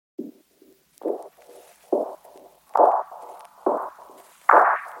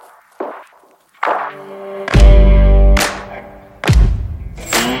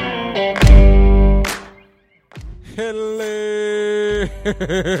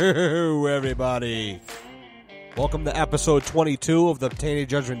Hello, everybody. Welcome to episode 22 of the Tainted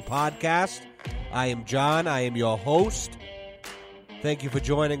Judgement podcast. I am John. I am your host. Thank you for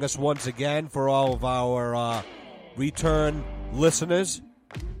joining us once again for all of our return listeners.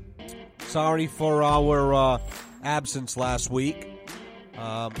 Sorry for our absence last week.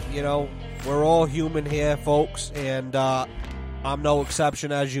 We're all human here, folks, and I'm no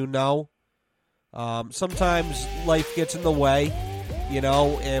exception, as you know. Sometimes life gets in the way,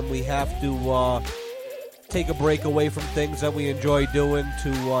 and we have to take a break away from things that we enjoy doing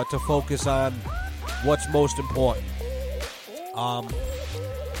to focus on what's most important.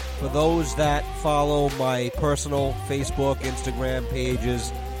 For those that follow my personal Facebook, Instagram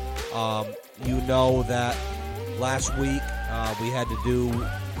pages, you know that last week we had to do,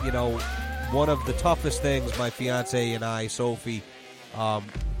 one of the toughest things, my fiancee and I, Sophie,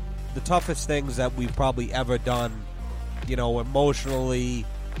 the toughest things that we've probably ever done, emotionally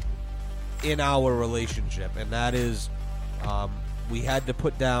in our relationship. And that is, we had to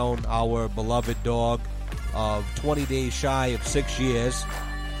put down our beloved dog of 20 days shy of 6 years,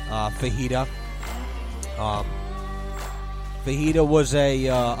 Fajita. Fajita was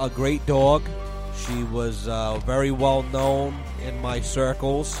a great dog. She was very well known in my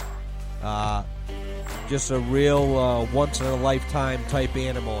circles. Just a real once-in-a-lifetime type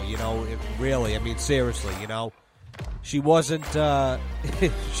animal, seriously, She wasn't,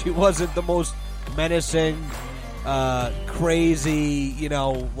 she wasn't the most menacing, crazy,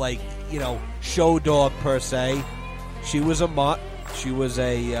 show dog per se. She was a mutt. She was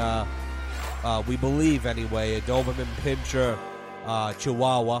a, we believe anyway, a Doberman Pinscher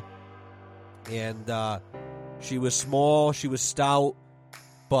Chihuahua. And she was small, she was stout,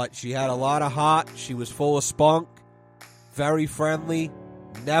 but she had a lot of heart. She was full of spunk, very friendly,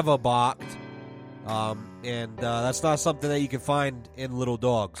 never barked. And that's not something that you can find in little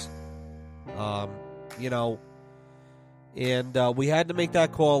dogs. And we had to make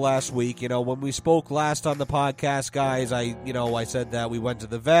that call last week. When we spoke last on the podcast, guys, I said that we went to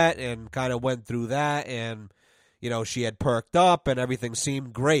the vet and kind of went through that, and she had perked up and everything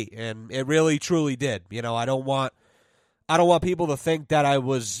seemed great, and it really truly did. I don't want people to think that I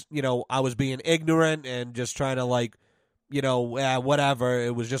was being ignorant and just trying to whatever.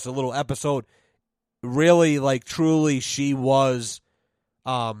 It was just a little episode. Really, truly, she was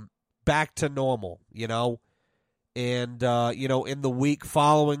back to normal, And, in the week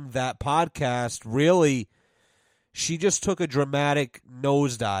following that podcast, really, she just took a dramatic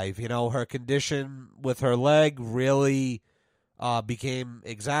nosedive. Her condition with her leg really became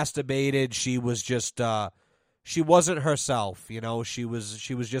exacerbated. She was just, she wasn't herself, She was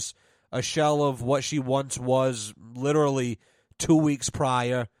just a shell of what she once was literally 2 weeks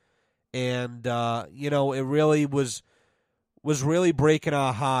prior. And, it really was really breaking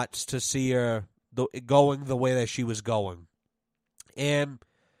our hearts to see her going the way that she was going. And,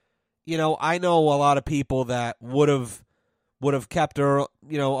 I know a lot of people that would have kept her,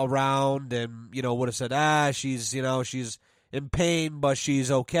 around and, would have said, she's in pain, but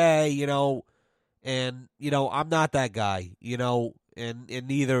she's okay, and, I'm not that guy, and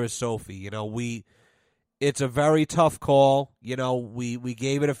neither is Sophie. It's a very tough call. We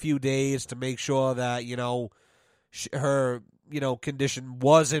gave it a few days to make sure that, her, condition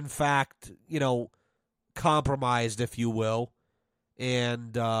was in fact, compromised, if you will.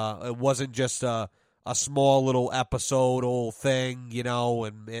 And it wasn't just a small little episodal thing,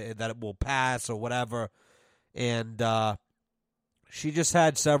 and that it will pass or whatever. And she just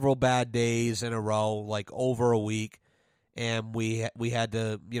had several bad days in a row, over a week. And we had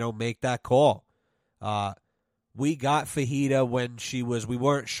to, make that call. We got Fajita when we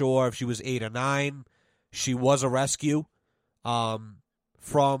weren't sure if she was 8 or 9. She was a rescue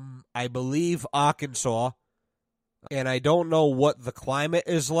from, I believe, Arkansas. And I don't know what the climate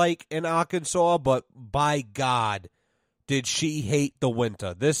is like in Arkansas, but by God, did she hate the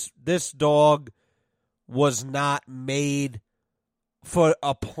winter. This dog was not made for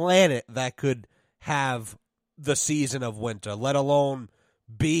a planet that could have the season of winter, let alone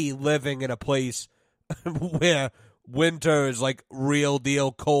be living in a place where winter is real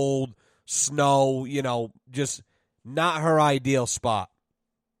deal cold, snow, just not her ideal spot.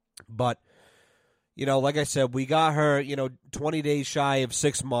 But, like I said, we got her, 20 days shy of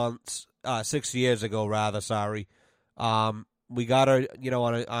 6 months, 6 years ago, rather, sorry. We got her,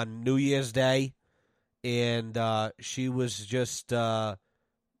 on New Year's Day, and she was just,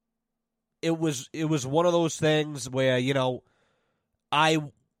 it was one of those things where, I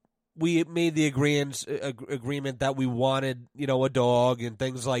we made the agreement that we wanted, a dog and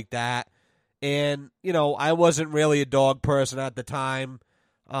things like that. And, I wasn't really a dog person at the time.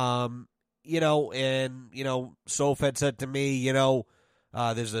 Soph had said to me,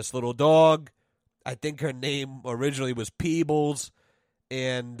 there's this little dog. I think her name originally was Peebles.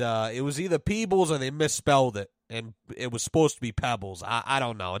 And it was either Peebles or they misspelled it. And it was supposed to be Pebbles. I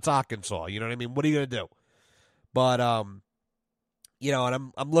don't know. It's Arkansas. You know what I mean? What are you going to do? But, and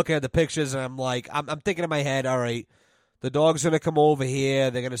I'm looking at the pictures and I'm like, I'm thinking in my head, all right, the dog's going to come over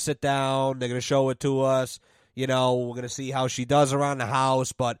here. They're going to sit down. They're going to show it to us. We're going to see how she does around the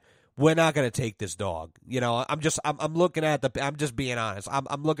house, but we're not going to take this dog. I'm looking at I'm just being honest.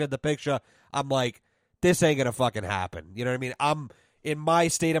 I'm looking at the picture. I'm like, this ain't going to fucking happen. You know what I mean? I'm in my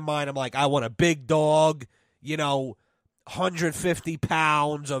state of mind. I'm like, I want a big dog, 150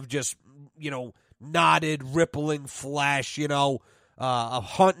 pounds of just, knotted, rippling flesh, a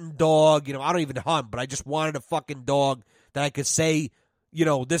hunting dog. I don't even hunt, but I just wanted a fucking dog that I could say,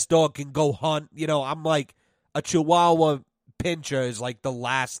 this dog can go hunt. I'm like, a Chihuahua Pinscher is like the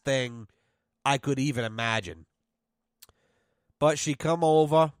last thing I could even imagine. But she come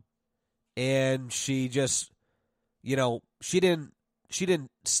over and she just, she didn't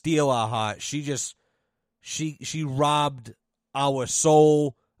steal our heart. She just, she robbed our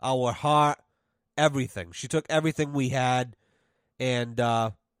soul, our heart, everything. She took everything we had, and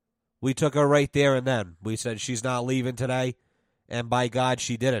we took her right there and then. We said she's not leaving today, and by God,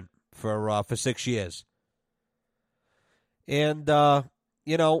 she didn't for 6 years. And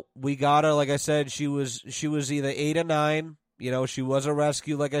we got her. Like I said, she was either 8 or 9. She was a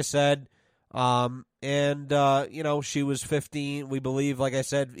rescue, like I said. She was 15. We believe, like I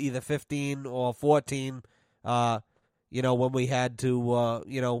said, either 15 or 14. When we had to,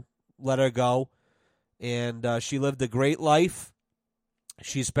 let her go. And she lived a great life.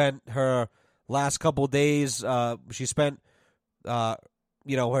 She spent her last couple days. She spent, her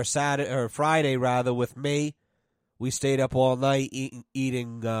Friday rather with me. We stayed up all night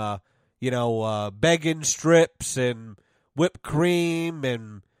eating bacon strips and whipped cream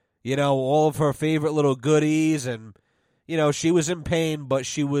and all of her favorite little goodies. And she was in pain, but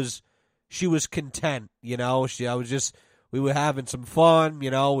she was content. We were having some fun.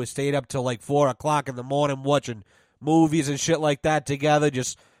 We stayed up till like 4 o'clock in the morning watching movies and shit like that together,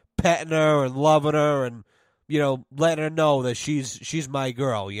 just petting her and loving her and letting her know that she's my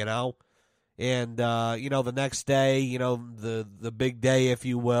girl. And the next day, the big day, if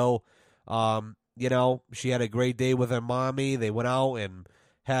you will, she had a great day with her mommy. They went out and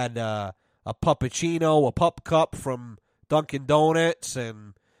had a puppuccino, a pup cup from Dunkin' Donuts,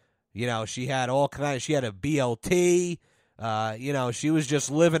 and she had all kinds. She had a BLT. She was just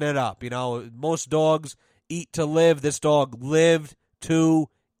living it up. Most dogs eat to live. This dog lived to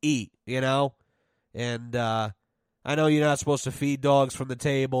eat. And I know you're not supposed to feed dogs from the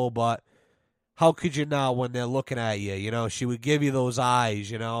table, but how could you not when they're looking at you? She would give you those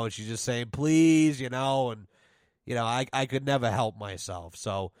eyes. And she's just saying please. And I could never help myself.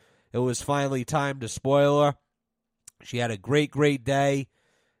 So it was finally time to spoil her. She had a great day.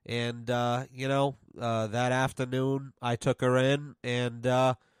 And, that afternoon I took her in and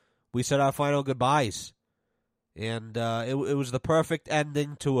we said our final goodbyes. And it was the perfect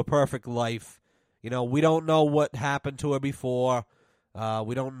ending to a perfect life. We don't know what happened to her before.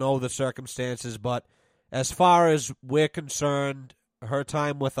 We don't know the circumstances. But as far as we're concerned, her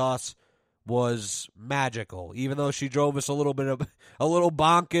time with us was magical. Even though she drove us a little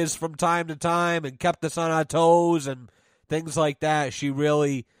bonkers from time to time and kept us on our toes and things like that, she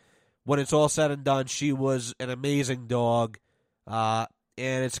really, when it's all said and done, she was an amazing dog. And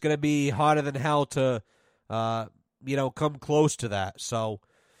it's going to be harder than hell to, come close to that. So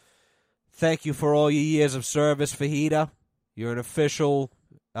thank you for all your years of service, Fajita. You're an official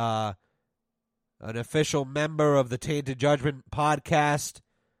member of the Tainted Judgement podcast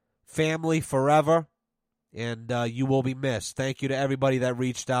family forever, and you will be missed. Thank you to everybody that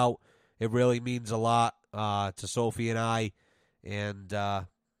reached out. It really means a lot to Sophie and I, and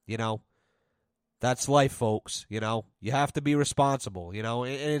that's life, folks. You have to be responsible.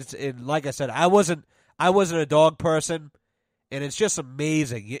 And like I said, I wasn't a dog person, and it's just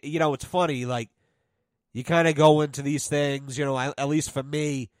amazing. It's funny. Like, you kind of go into these things, at least for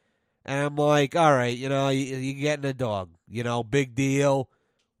me, and I'm like, all right, you're getting a dog, big deal,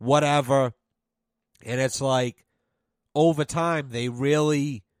 whatever. And it's like, over time, they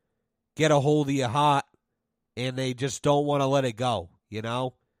really get a hold of your heart, and they just don't want to let it go,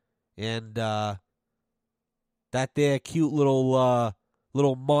 And that there cute little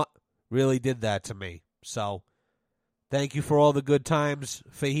mutt really did that to me. So Thank you for all the good times.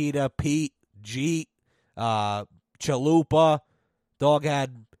 Fajita, Pete, Jeet, Chalupa. Dog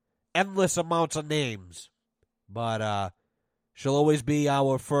had endless amounts of names. But she'll always be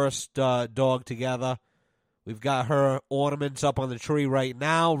our first dog together. We've got her ornaments up on the tree right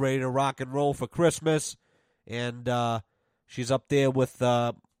now, ready to rock and roll for Christmas. And she's up there with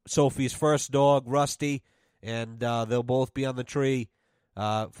Sophie's first dog, Rusty. And they'll both be on the tree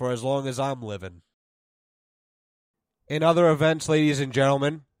for as long as I'm living. In other events, ladies and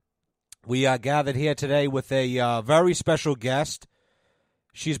gentlemen, we are gathered here today with a very special guest.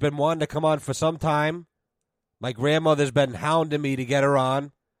 She's been wanting to come on for some time. My grandmother's been hounding me to get her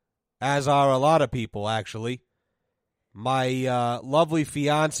on, as are a lot of people, actually. My lovely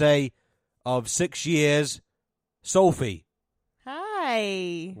fiancee of 6 years, Sophie.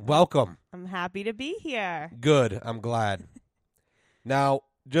 Hi. Welcome. I'm happy to be here. Good. I'm glad. Now,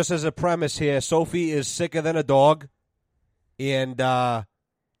 just as a premise here, Sophie is sicker than a dog. And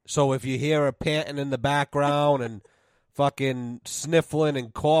so if you hear her panting in the background and fucking sniffling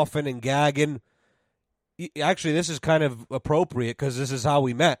and coughing and gagging, actually, this is kind of appropriate because this is how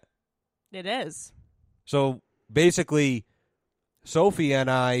we met. It is. So basically, Sophie and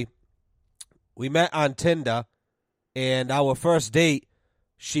I, we met on Tinder, and our first date,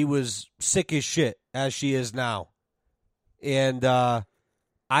 she was sick as shit, as she is now. And I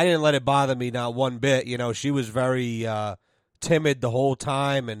didn't let it bother me not one bit. You know, she was very timid the whole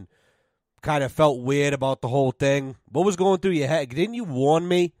time and kind of felt weird about the whole thing. What was going through your head? Didn't you warn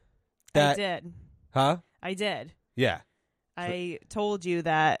me that... I did. Huh? I did. Yeah. I told you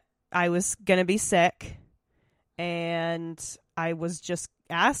that I was going to be sick, and I was just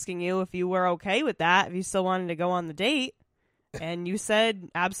asking you if you were okay with that, if you still wanted to go on the date, and you said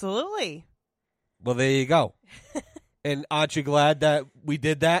absolutely. Well, there you go. And aren't you glad that we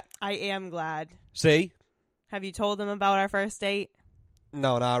did that? I am glad. See? Have you told them about our first date?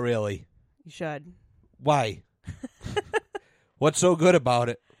 No, not really. You should. Why? What's so good about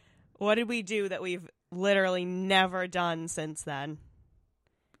it? What did we do that we've literally never done since then?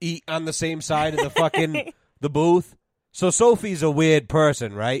 Eat on the same side of the fucking the booth. So Sophie's a weird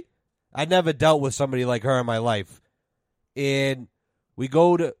person, right? I never dealt with somebody like her in my life. And we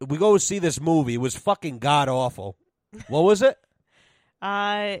go to see this movie. It was fucking god awful. What was it?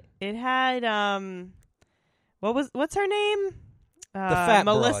 It had what's her name? The fat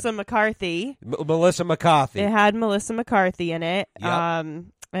Melissa broad. McCarthy. Melissa McCarthy. It had Melissa McCarthy in it. Yep.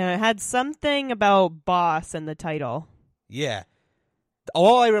 And it had something about boss in the title. Yeah.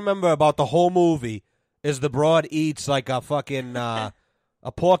 All I remember about the whole movie is the broad eats like a fucking a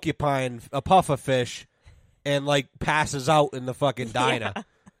porcupine, a pufferfish, and like passes out in the fucking diner. Yeah.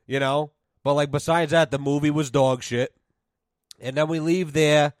 You know? But like besides that, the movie was dog shit. And then we leave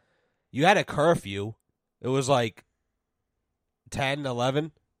there. You had a curfew. It was like 10,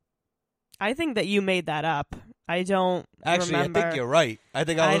 11. I think that you made that up. I don't Actually, remember. I think you're right. I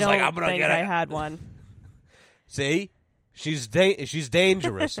think I was like, I'm going to get it. I had one. See? She's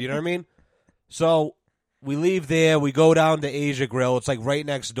dangerous. You know what I mean? So we leave there. We go down to Asia Grill. It's like right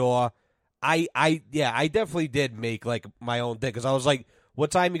next door. I definitely did make like my own thing because I was like,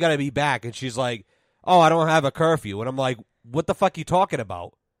 what time you got to be back? And she's like, oh, I don't have a curfew. And I'm like, what the fuck you talking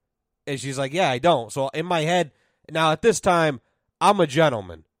about? And she's like, yeah, I don't. So in my head, now at this time, I'm a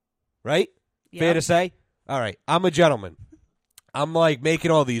gentleman, right? Yep. Fair to say? All right, I'm a gentleman. I'm like making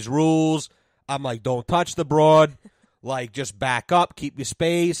all these rules. I'm like, don't touch the broad. Like, just back up, keep your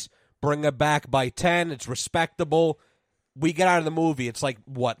space, bring her back by 10. It's respectable. We get out of the movie. It's like,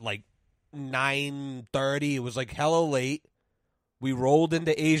 what, like 9:30? It was like hella late. We rolled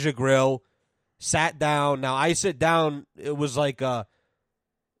into Asia Grill, sat down. Now, I sit down. It was like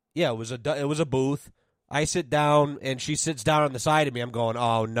it was a booth. I sit down, and she sits down on the side of me. I'm going,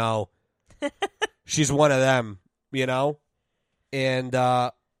 oh, no. She's one of them, you know? And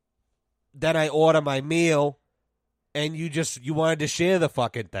then I order my meal, and you wanted to share the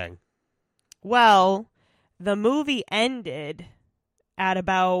fucking thing. Well, the movie ended at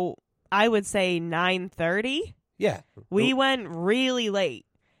about, I would say, 9:30. Yeah. We went really late.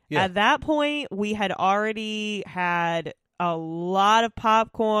 Yeah. At that point, we had already had a lot of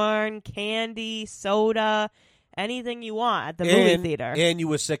popcorn, candy, soda, anything you want at the movie theater. And you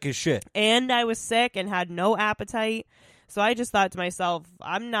were sick as shit. And I was sick and had no appetite. So I just thought to myself,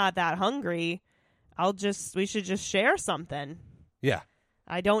 I'm not that hungry. We should just share something. Yeah.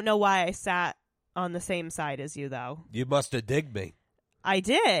 I don't know why I sat on the same side as you, though. You must have digged me. I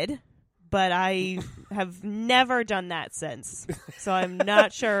did, but I have never done that since. So I'm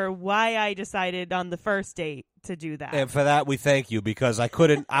not sure why I decided on the first date to do that. And for that, we thank you because I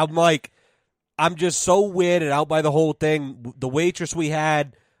I'm just so weirded out by the whole thing. The waitress we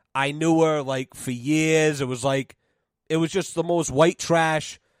had, I knew her like for years. It was just the most white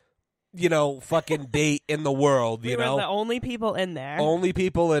trash, fucking date in the world. We were the only people in there. Only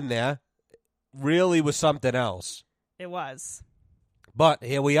people in there. Really was something else. It was. But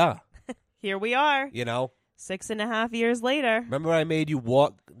here we are. Here we are. 6.5 years later. Remember I made you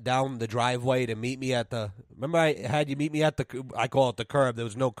walk down the driveway to meet me at the... Remember I had you meet me at the... I call it the curb. There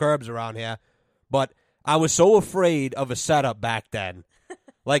was no curbs around here. But I was so afraid of a setup back then.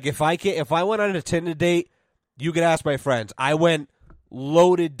 Like, if I went on a Tinder date, you could ask my friends. I went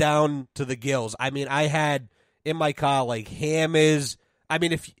loaded down to the gills. I mean, I had in my car, like, hammers. I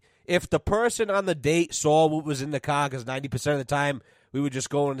mean, if the person on the date saw what was in the car, because 90% of the time we would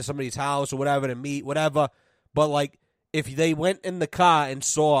just go into somebody's house or whatever to meet, whatever... But, like, if they went in the car and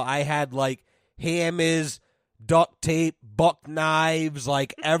saw I had, like, hammers, duct tape, buck knives,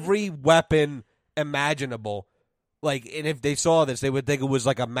 like, every weapon imaginable. Like, and if they saw this, they would think it was,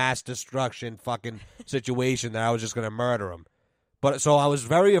 like, a mass destruction fucking situation that I was just going to murder them. But, so I was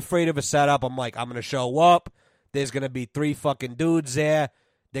very afraid of a setup. I'm like, I'm going to show up. There's going to be 3 fucking dudes there.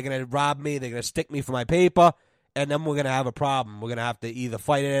 They're going to rob me. They're going to stick me for my paper. And then we're going to have a problem. We're going to have to either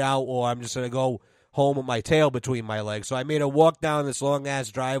fight it out or I'm just going to go home with my tail between my legs. So I made her walk down this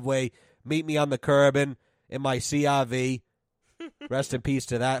long-ass driveway, meet me on the curb in my CRV. Rest in peace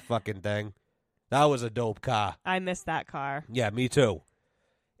to that fucking thing. That was a dope car. I missed that car. Yeah, me too.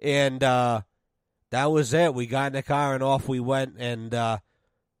 And that was it. We got in the car and off we went and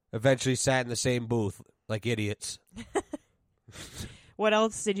eventually sat in the same booth like idiots. What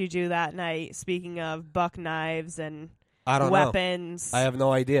else did you do that night, speaking of buck knives and I don't weapons? know. I have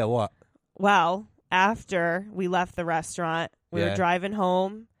no idea. What? Well... After we left the restaurant, we were driving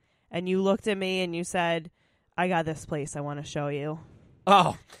home, and you looked at me and you said, I got this place I want to show you.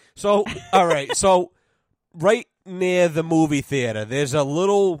 Oh, so, all right. So, right near the movie theater, there's a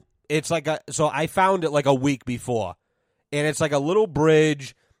little, so I found it like a week before, and it's like a little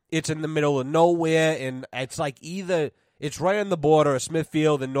bridge. It's in the middle of nowhere, and it's like it's right on the border of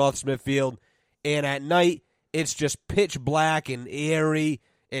Smithfield and North Smithfield, and at night, it's just pitch black and eerie.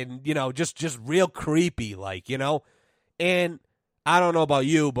 And, just real creepy, And I don't know about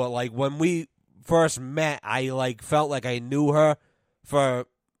you, but, like, when we first met, I, like, felt like I knew her for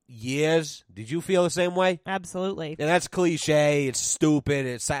years. Did you feel the same way? Absolutely. And that's cliche. It's stupid.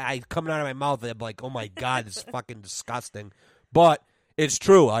 It's coming out of my mouth, I'm like, oh, my God, this is fucking disgusting. But it's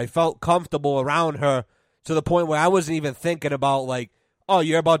true. I felt comfortable around her to the point where I wasn't even thinking about, like, oh,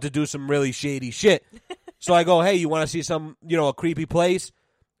 you're about to do some really shady shit. So I go, hey, you want to see some, a creepy place?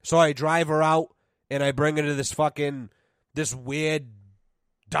 So I drive her out, and I bring her to this weird,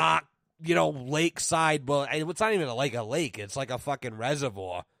 dark, lakeside. Well, it's not even like a lake. It's like a fucking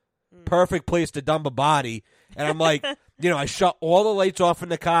reservoir. Perfect place to dump a body. And I'm like, I shut all the lights off in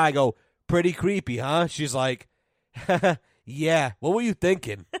the car. I go, pretty creepy, huh? She's like, yeah. What were you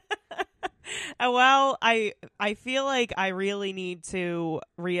thinking? Well, I feel like I really need to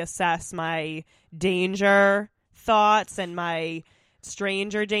reassess my danger thoughts and my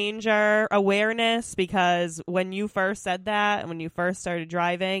stranger danger awareness, because when you first said that and when you first started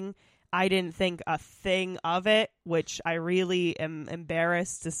driving, I didn't think a thing of it, which I really am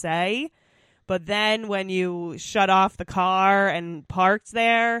embarrassed to say. But then when you shut off the car and parked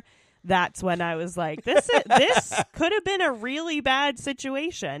there, that's when I was like, this could have been a really bad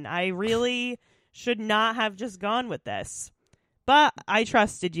situation. I really should not have just gone with this. But I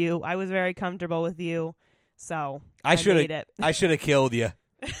trusted you. I was very comfortable with you. So I made it. I should have killed you.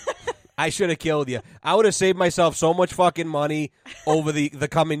 I should have killed you. I would have saved myself so much fucking money over the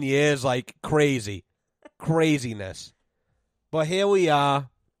coming years, like craziness. But here we are,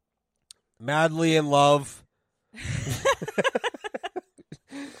 madly in love.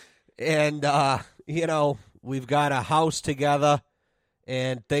 And, we've got a house together,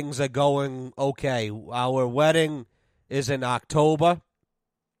 and things are going okay. Our wedding is in October.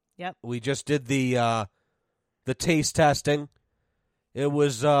 Yep. We just did the taste testing. It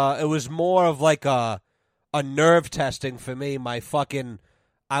was more of like a nerve testing for me.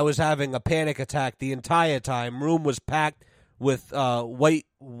 I was having a panic attack the entire time. Room was packed with white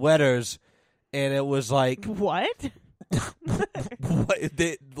wetters, and it was like what?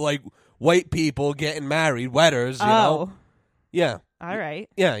 Like white people getting married, wetters, you know? Yeah. All right.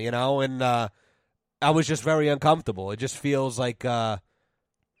 Yeah, and I was just very uncomfortable. It just feels like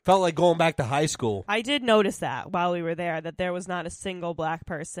felt like going back to high school. I did notice that while we were there, that there was not a single black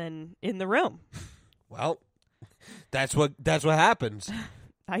person in the room. Well, that's what happens.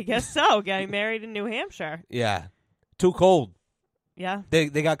 I guess so. Getting married in New Hampshire. Yeah. Too cold. Yeah. They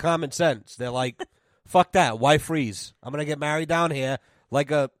got common sense. They're like, fuck that. Why freeze? I'm gonna get married down here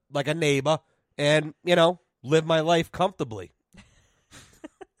like a neighbor, and live my life comfortably.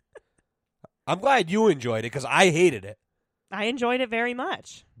 I'm glad you enjoyed it because I hated it. I enjoyed it very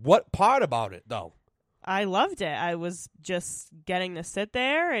much. What part about it though? I loved it. I was just getting to sit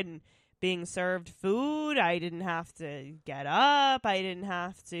there and being served food. I didn't have to get up. I didn't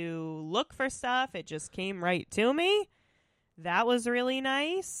have to look for stuff. It just came right to me. That was really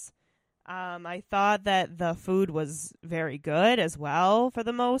nice. I thought that the food was very good as well for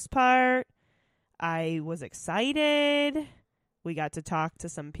the most part. I was excited. We got to talk to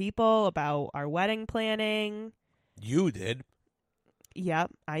some people about our wedding planning. You did.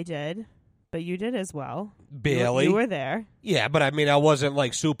 Yep, I did. But you did as well. Barely. You were there. Yeah, but I mean, I wasn't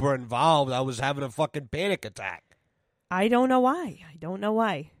like super involved. I was having a fucking panic attack. I don't know why. I don't know,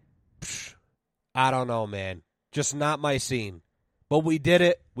 man. Just not my scene. But we did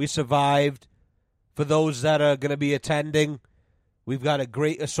it. We survived. For those that are going to be attending, we've got a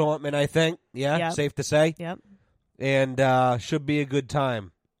great assortment, I think. Yeah, Yep. Safe to say. Yep. And should be a good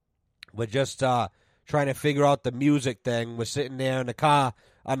time. We're just trying to figure out the music thing. We're sitting there in the car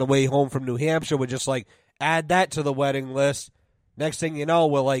on the way home from New Hampshire. We're just like, add that to the wedding list. Next thing you know,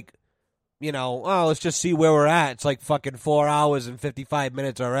 we're like, let's just see where we're at. It's like fucking 4 hours and 55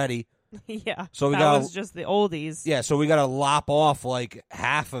 minutes already. Yeah. So that was just the oldies. Yeah, so we got to lop off like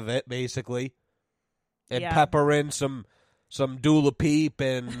half of it, basically. And pepper in some Dula Peep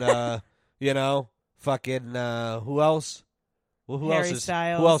and, fucking, who else? Well, who Harry else is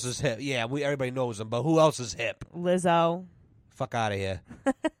Styles. Who else is hip? Yeah, everybody knows him, but who else is hip? Lizzo. Fuck out of here.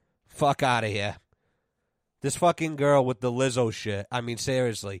 Fuck out of here. This fucking girl with the Lizzo shit. I mean,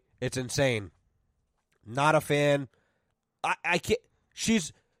 seriously, it's insane. Not a fan. I can't.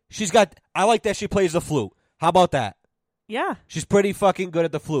 She's got. I like that she plays the flute. How about that? Yeah. She's pretty fucking good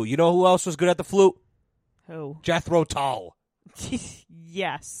at the flute. You know who else was good at the flute? Who? Jethro Tull.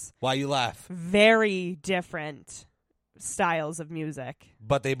 Yes. Why you laugh? Very different styles of music.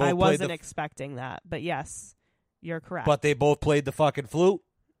 But they both. I wasn't expecting that, but yes, you're correct. But they both played the fucking flute.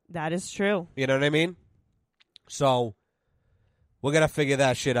 That is true. You know what I mean? So we're gonna figure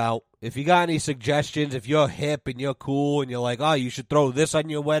that shit out. If you got any suggestions, if you're hip and you're cool and you're like, oh, you should throw this on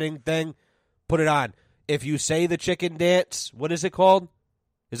your wedding thing, put it on. If you say the chicken dance, what is it called?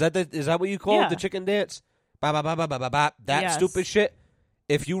 Is that what you call it? The chicken dance? Ba ba ba ba ba ba ba. That stupid shit.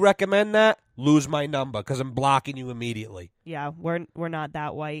 If you recommend that, lose my number because I'm blocking you immediately. Yeah, we're not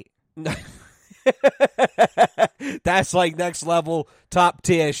that white. That's like next level, top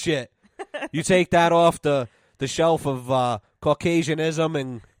tier shit. You take that off the shelf of Caucasianism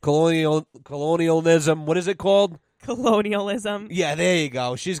and colonialism. What is it called? Colonialism. Yeah, there you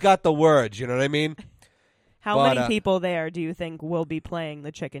go. She's got the words. You know what I mean? How many people there do you think will be playing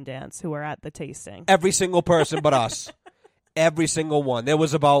the chicken dance who are at the tasting? Every single person but us. Every single one. There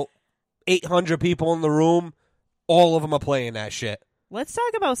was about 800 people in the room. All of them are playing that shit. Let's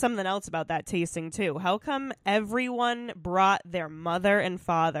talk about something else about that tasting, too. How come everyone brought their mother and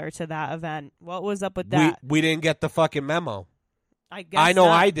father to that event? What was up with that? We didn't get the fucking memo. I know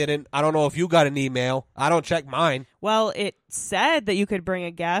not. I didn't. I don't know if you got an email. I don't check mine. Well, it said that you could bring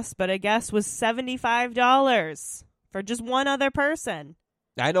a guest, but a guest was $75 for just one other person.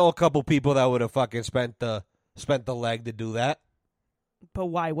 I know a couple people that would have fucking spent the leg to do that. But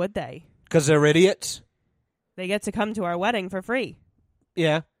why would they? Because they're idiots. They get to come to our wedding for free.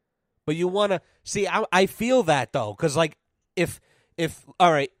 Yeah. But you want to... See, I feel that, though. Because, like, if...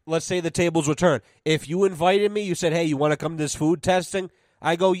 All right, let's say the tables were turned. If you invited me, you said, hey, you want to come to this food testing?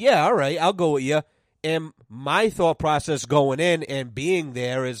 I go, yeah, all right, I'll go with you. And my thought process going in and being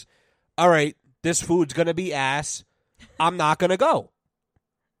there is, all right, this food's going to be ass. I'm not going to go.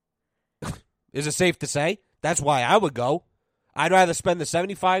 Is it safe to say? That's why I would go. I'd rather spend the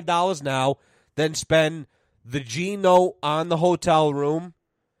 $75 now than spend the G note on the hotel room,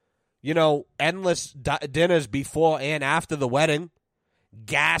 endless dinners before and after the wedding.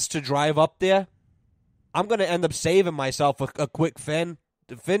 Gas to drive up there. I'm going to end up saving myself a quick fin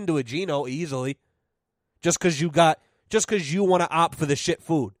to a Gino easily. Just because you want to opt for the shit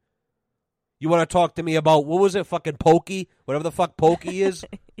food. You want to talk to me about, what was it, fucking pokey? Whatever the fuck pokey is.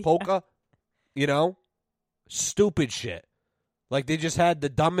 Yeah. Polka. Stupid shit. Like they just had the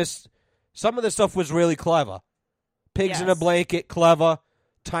dumbest. Some of the stuff was really clever. Pigs in a blanket, clever.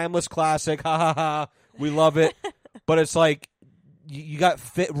 Timeless classic. Ha ha ha. We love it. But it's like, you got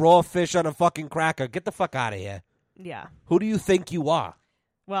raw fish on a fucking cracker. Get the fuck out of here. Yeah. Who do you think you are?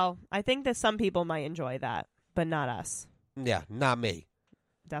 Well, I think that some people might enjoy that, but not us. Yeah, not me.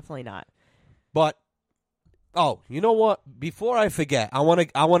 Definitely not. But Oh, you know what? Before I forget, I want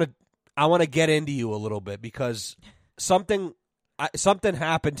to get into you a little bit because something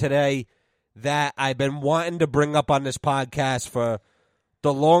happened today that I've been wanting to bring up on this podcast for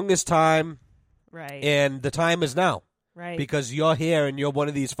the longest time. Right. And the time is now. Right. Because you're here and you're one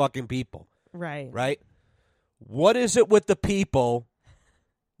of these fucking people. Right. Right? What is it with the people?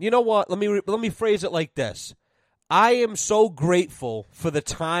 You know what? Let me phrase it like this. I am so grateful for the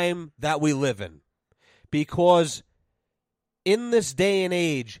time that we live in. Because in this day and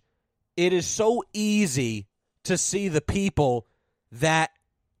age, it is so easy to see the people that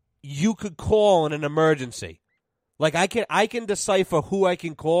you could call in an emergency. Like I can decipher who I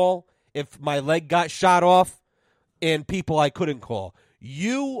can call if my leg got shot off and people I couldn't call.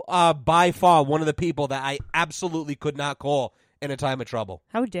 You are by far one of the people that I absolutely could not call in a time of trouble.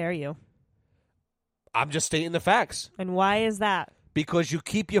 How dare you? I'm just stating the facts. And why is that? Because you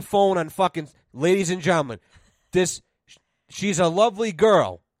keep your phone on fucking... Ladies and gentlemen, she's a lovely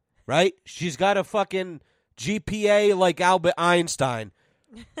girl, right? She's got a fucking GPA like Albert Einstein,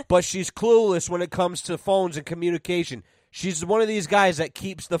 but she's clueless when it comes to phones and communication. She's one of these guys that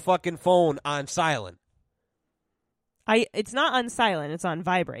keeps the fucking phone on silent. It's not on silent, it's on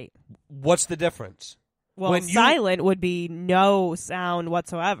vibrate. What's the difference? Well, silent would be no sound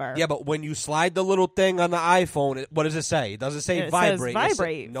whatsoever. Yeah, but when you slide the little thing on the iPhone, what does it say? Does it say vibrate? Says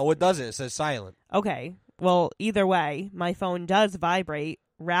vibrate. No, it doesn't. It says silent. Okay. Well, either way, my phone does vibrate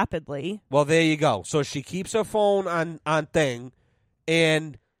rapidly. Well, there you go. So she keeps her phone on thing,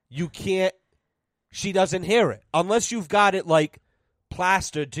 and you can't... She doesn't hear it. Unless you've got it, like,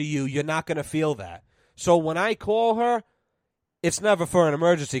 plastered to you, you're not going to feel that. So when I call her... It's never for an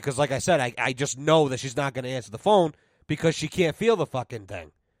emergency because, like I said, I just know that she's not going to answer the phone because she can't feel the fucking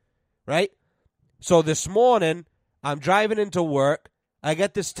thing, right? So this morning, I'm driving into work. I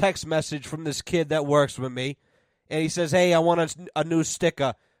get this text message from this kid that works with me, and he says, hey, I want a new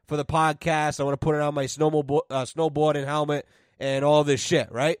sticker for the podcast. I want to put it on my snowboarding helmet and all this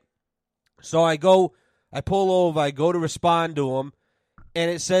shit, right? So I pull over, I go to respond to him,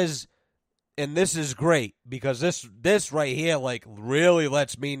 and it says... And this is great because this right here, like, really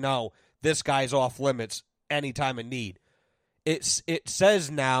lets me know this guy's off limits anytime in need. It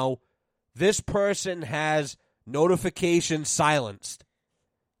says now this person has notifications silenced.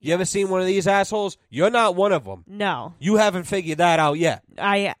 You ever seen one of these assholes? You're not one of them. No. You haven't figured that out yet.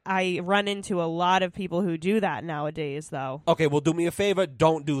 I run into a lot of people who do that nowadays, though. Okay, well, do me a favor.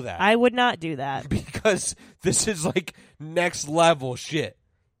 Don't do that. I would not do that. Because this is, like, next level shit.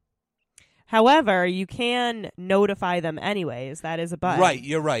 However, you can notify them anyways. That is a button. Right,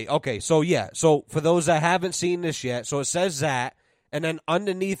 you're right. Okay, so yeah. So for those that haven't seen this yet, so it says that, and then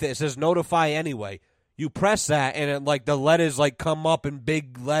underneath it says notify anyway. You press that, and it, like, the letters like come up in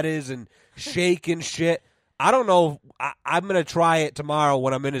big letters and shake and shit. I don't know. I'm going to try it tomorrow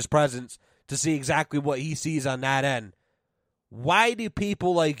when I'm in his presence to see exactly what he sees on that end. Why do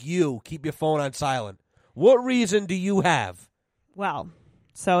people like you keep your phone on silent? What reason do you have? Well...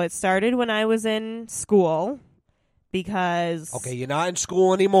 So it started when I was in school because... Okay, you're not in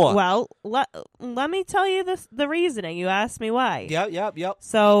school anymore. Well, let me tell you the reasoning. You asked me why. Yep.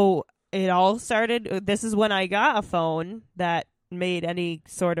 So it all started... This is when I got a phone that made any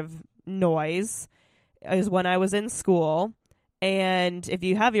sort of noise. It was when I was in school. And if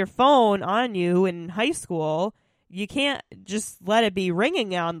you have your phone on you in high school, you can't just let it be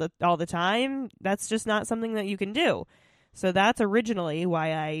ringing all the time. That's just not something that you can do. So that's originally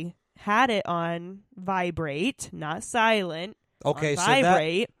why I had it on vibrate, not silent. Okay, so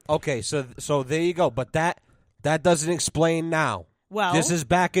vibrate. So there you go. But that doesn't explain now. Well, this is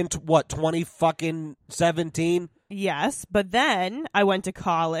back in 2017. Yes, but then I went to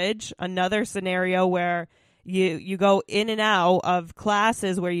college. Another scenario where you go in and out of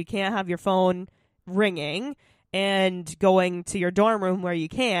classes where you can't have your phone ringing, and going to your dorm room where you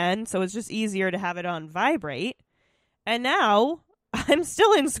can. So it's just easier to have it on vibrate. And now I'm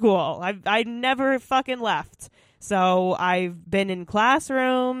still in school. I never fucking left. So I've been in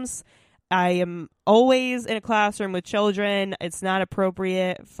classrooms. I am always in a classroom with children. It's not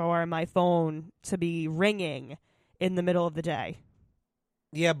appropriate for my phone to be ringing in the middle of the day.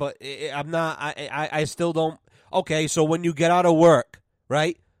 Yeah, but I'm not. I still don't. Okay, so when you get out of work,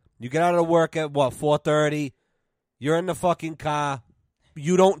 right? You get out of work at 4:30. You're in the fucking car.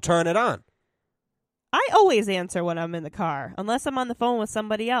 You don't turn it on. I always answer when I'm in the car, unless I'm on the phone with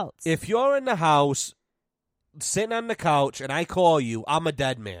somebody else. If you're in the house, sitting on the couch, and I call you, I'm a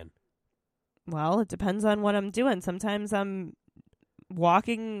dead man. Well, it depends on what I'm doing. Sometimes I'm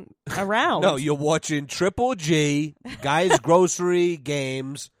walking around. No, you're watching Triple G, Guys Grocery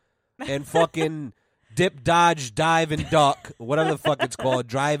Games, and fucking dip, dodge, dive, and duck, whatever the fuck it's called,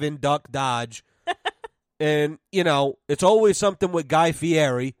 drive in, duck, dodge. And, it's always something with Guy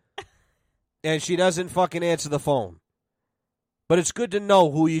Fieri, and she doesn't fucking answer the phone. But it's good to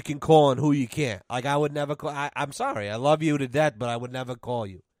know who you can call and who you can't. Like, I would never call. I'm sorry. I love you to death, but I would never call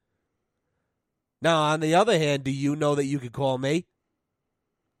you. Now, on the other hand, do you know that you could call me?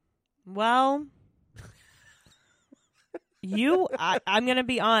 Well, I'm going to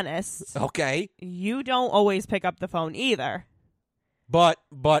be honest. Okay. You don't always pick up the phone either. But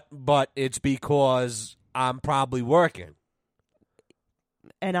it's because I'm probably working.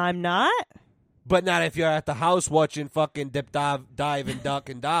 And I'm not? But not if you're at the house watching fucking dip, dive, and duck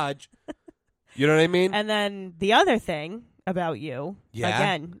and dodge. You know what I mean? And then the other thing about you,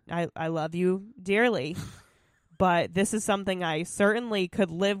 again, I love you dearly, but this is something I certainly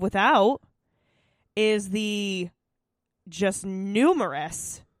could live without, is the just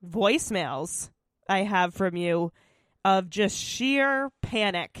numerous voicemails I have from you of just sheer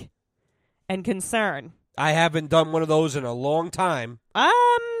panic and concern. I haven't done one of those in a long time.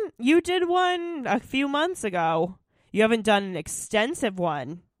 You did one a few months ago. You haven't done an extensive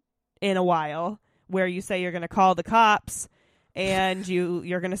one in a while where you say you're going to call the cops and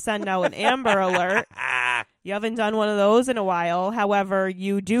you're going to send out an Amber Alert. You haven't done one of those in a while. However,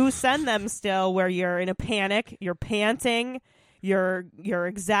 you do send them still where you're in a panic, you're panting, you're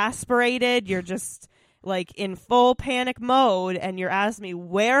exasperated, you're just like in full panic mode, and you're asking me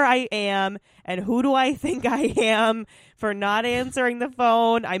where I am and who do I think I am for not answering the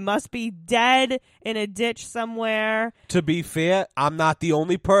phone. I must be dead in a ditch somewhere. To be fair, I'm not the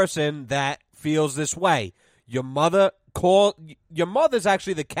only person that feels this way. Your mother's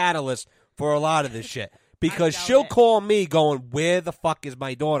actually the catalyst for a lot of this shit. Because she'll call me going, where the fuck is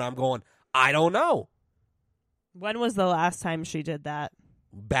my daughter? I'm going, I don't know. When was the last time she did that?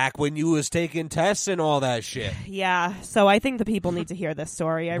 Back when you was taking tests and all that shit. Yeah, so I think the people need to hear this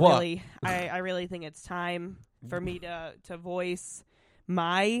story. I What? really think it's time for me to voice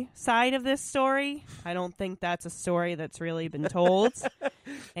my side of this story. I don't think that's a story that's really been told.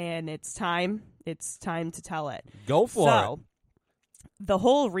 And it's time to tell it. Go for it. The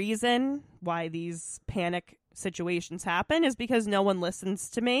whole reason why these panic situations happen is because no one listens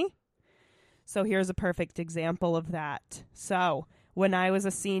to me. So here's a perfect example of that. So when I was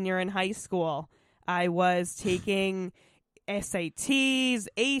a senior in high school, I was taking SATs,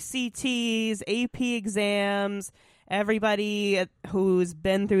 ACTs, AP exams. Everybody who's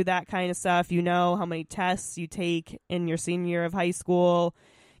been through that kind of stuff, you know how many tests you take in your senior year of high school,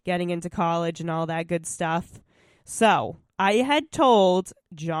 getting into college and all that good stuff. So I had told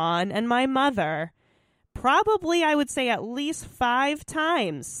John and my mother, probably I would say at least 5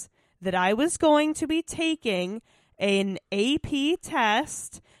 times, that I was going to be taking an AP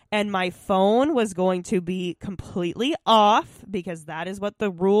test and my phone was going to be completely off, because that is what the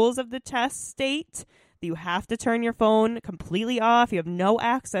rules of the test state. You have to turn your phone completely off. You have no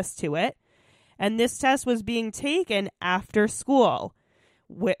access to it. And this test was being taken after school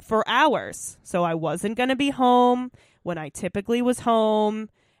for hours. So I wasn't going to be home when I typically was home,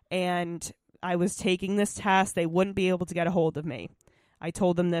 and I was taking this test. They wouldn't be able to get a hold of me. I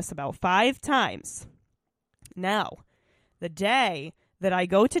told them this about 5 times. Now, the day that I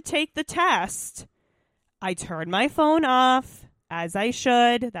go to take the test, I turn my phone off, as I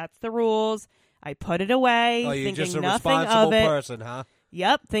should. That's the rules. I put it away, you're thinking just a nothing responsible of it. person, huh?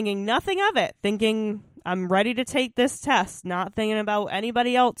 Yep, thinking nothing of it. Thinking I'm ready to take this test, not thinking about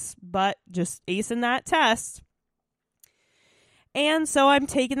anybody else, but just acing that test. And so I'm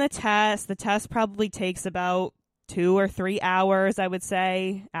taking the test. The test probably takes about 2 or 3 hours, I would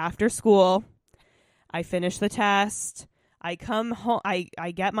say, after school. I finish the test. I come home.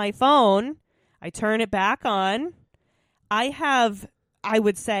 I get my phone. I turn it back on. I have, I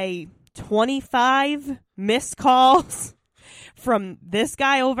would say, 25 missed calls from this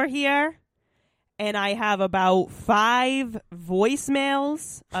guy over here. And I have about 5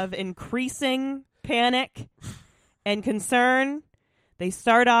 voicemails of increasing panic and concern. They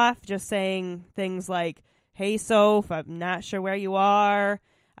start off just saying things like, "Hey, Soph, I'm not sure where you are.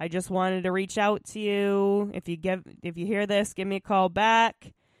 I just wanted to reach out to you. If you hear this, give me a call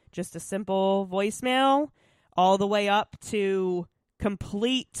back." Just a simple voicemail, all the way up to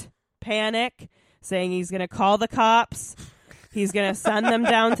complete panic, saying he's going to call the cops. He's going to send them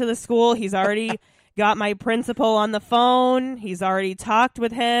down to the school. He's already got my principal on the phone. He's already talked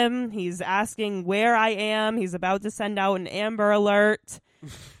with him. He's asking where I am. He's about to send out an Amber Alert.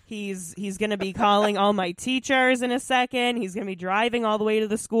 He's going to be calling all my teachers in a second. He's going to be driving all the way to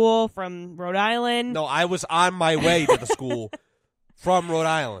the school from Rhode Island. No, I was on my way to the school from Rhode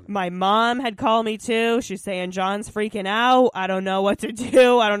Island. My mom had called me too. She's saying John's freaking out. I don't know what to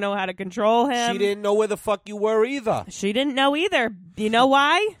do. I don't know how to control him. She didn't know where the fuck you were either. She didn't know either. You know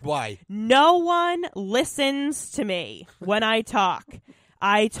why? Why? No one listens to me when I talk.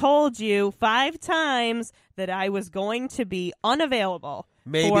 I told you 5 times that I was going to be unavailable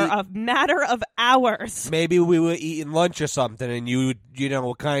for a matter of hours. Maybe we were eating lunch or something, and you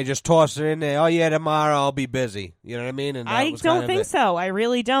know, kind of just toss it in there. Oh yeah, tomorrow I'll be busy. You know what I mean? And I don't think so. I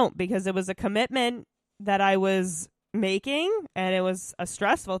really don't, because it was a commitment that I was making, and it was a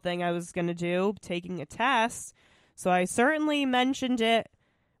stressful thing I was going to do, taking a test. So I certainly mentioned it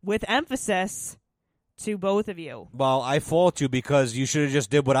with emphasis to both of you. Well, I fault you because you should have just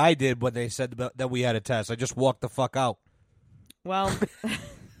did what I did when they said that we had a test. I just walked the fuck out. Well,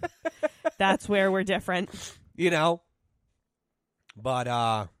 that's where we're different. You know?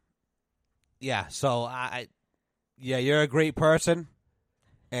 But, yeah, so yeah, you're a great person,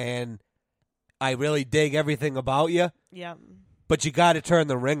 and I really dig everything about you. Yeah. But you got to turn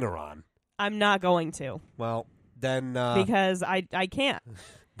the ringer on. I'm not going to. Well, then... because I can't.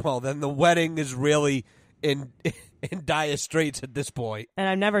 Well, then the wedding is really in dire straits at this point. And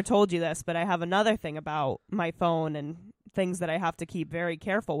I've never told you this, but I have another thing about my phone and things that I have to keep very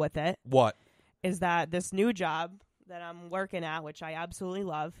careful with it. What? Is that this new job that I'm working at, which I absolutely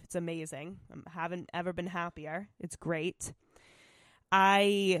love. It's amazing. I haven't ever been happier. It's great.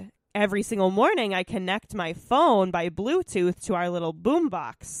 Every single morning, I connect my phone by Bluetooth to our little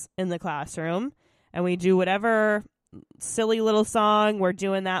boombox in the classroom, and we do whatever silly little song we're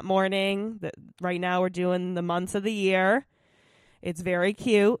doing that morning. Right now, we're doing the months of the year. It's very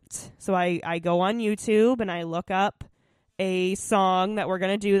cute. So I go on YouTube and I look up a song that we're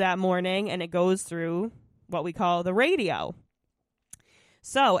going to do that morning, and it goes through what we call the radio.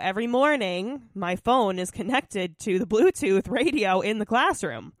 So every morning, my phone is connected to the Bluetooth radio in the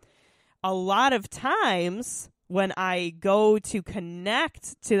classroom. A lot of times when I go to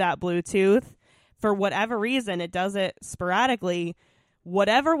connect to that Bluetooth, for whatever reason, it does it sporadically.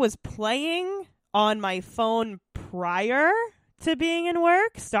 Whatever was playing on my phone prior to being in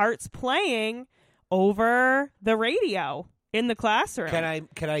work starts playing over the radio in the classroom.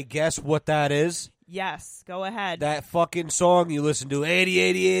 Can I guess what that is? Yes, go ahead. That fucking song you listen to, 80,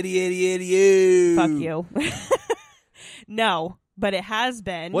 80, 80, 80, 80. Fuck you. No, but it has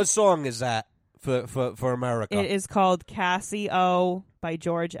been. What song is that for America? It is called Cassie O by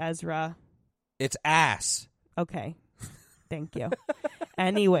George Ezra. It's ass. Okay. Thank you.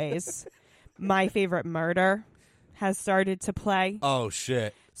 Anyways, My Favorite Murder has started to play. Oh,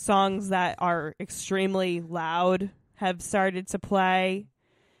 shit. Songs that are extremely loud have started to play.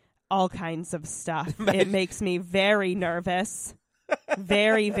 All kinds of stuff. It makes me very nervous.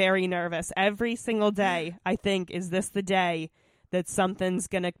 Very, very nervous. Every single day, I think, is this the day that something's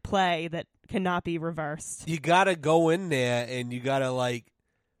going to play that cannot be reversed? You got to go in there and you got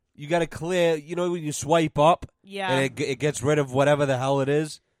to clear, you know, when you swipe up, yeah, and it gets rid of whatever the hell it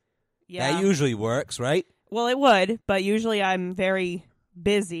is. Yeah. That usually works, right? Well, it would, but usually I'm very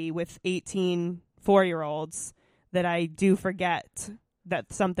busy with 18 4-year-olds that I do forget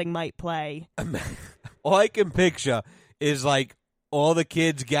that something might play. All I can picture is like all the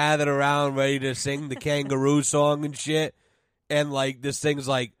kids gathered around ready to sing the kangaroo song and shit, and like this thing's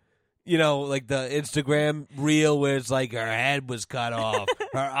like, you know, like the Instagram reel where it's like her head was cut off,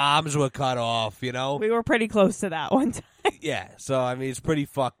 her arms were cut off, you know? We were pretty close to that one time. Yeah, so I mean, it's pretty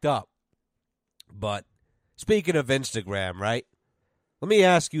fucked up. But speaking of Instagram, right? Let me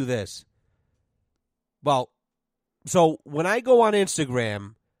ask you this. Well, so when I go on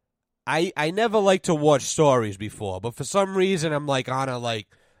Instagram, I never like to watch stories before, but for some reason I'm like on a like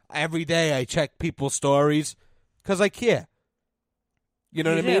every day I check people's stories because I care. You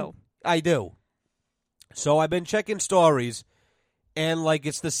know what I mean? I do. So I've been checking stories, and like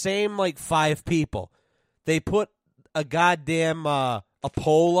it's the same like 5 people. They put a goddamn a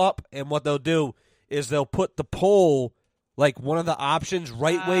poll up, and what they'll do is they'll put the poll like one of the options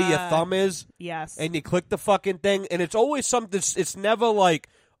right where your thumb is. Yes. And you click the fucking thing, and it's always something. It's never like,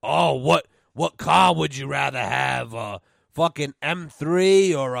 oh, what car would you rather have? A fucking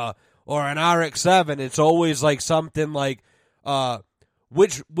M3 or an RX-7? It's always like something like,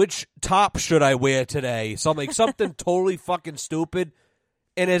 which top should I wear today? Something totally fucking stupid.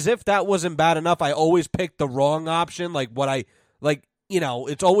 And as if that wasn't bad enough, I always pick the wrong option. Like what I like, you know,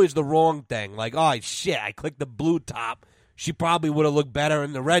 it's always the wrong thing. Like, oh shit, I clicked the blue top. She probably would have looked better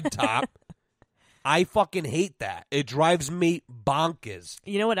in the red top. I fucking hate that. It drives me bonkers.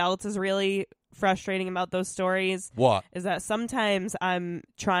 You know what else is really frustrating about those stories? What? Is that sometimes I'm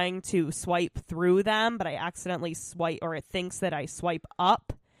trying to swipe through them, but I accidentally swipe, or it thinks that I swipe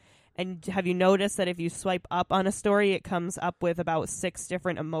up. And have you noticed that if you swipe up on a story, it comes up with about 6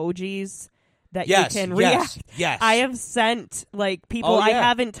 different emojis that you can react? Yes. I have sent, like, people I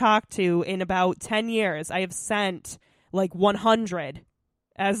haven't talked to in about 10 years. I have sent, like, 100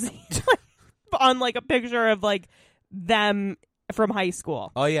 as on, like, a picture of, like, them from high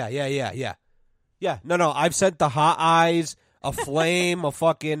school. Oh, yeah. Yeah, no, I've sent the hot eyes, a flame, a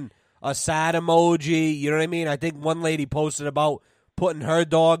sad emoji, you know what I mean? I think one lady posted about putting her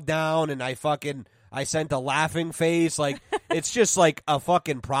dog down, and I sent a laughing face. Like, it's just like a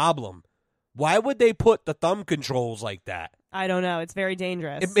fucking problem. Why would they put the thumb controls like that? I don't know. It's very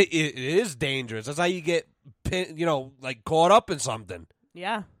dangerous. It is dangerous. That's how you get, like, caught up in something.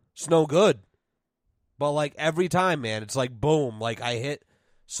 Yeah. It's no good. But, like, every time, man, it's like, boom, like, I hit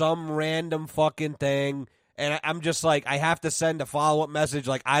some random fucking thing, and I'm just like, I have to send a follow-up message.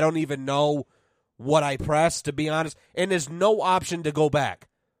 Like, I don't even know what I pressed, to be honest. And there's no option to go back.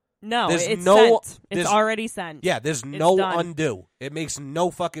 No, it's sent. It's already sent. Yeah, there's no undo. It makes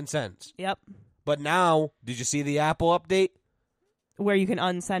no fucking sense. Yep. But now, did you see the Apple update? Where you can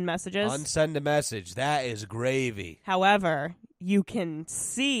unsend messages? Unsend a message. That is gravy. However, you can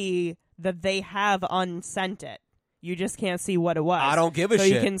see that they have unsent it. You just can't see what it was. I don't give a shit.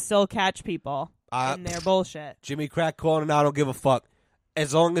 So you can still catch people in their bullshit. Jimmy Crack calling, I don't give a fuck.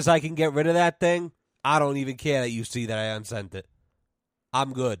 As long as I can get rid of that thing, I don't even care that you see that I unsent it.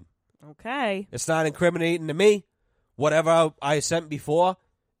 I'm good. Okay. It's not incriminating to me. Whatever I sent before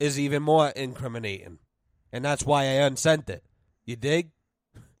is even more incriminating. And that's why I unsent it. You dig?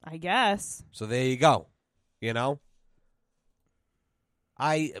 I guess. So there you go. You know?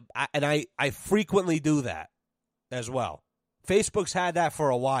 I frequently do that as well. Facebook's had that for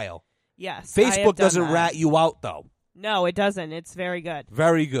a while. Yes. Facebook doesn't rat you out, though. No, it doesn't. It's very good.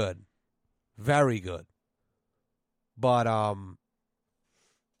 Very good. Very good. But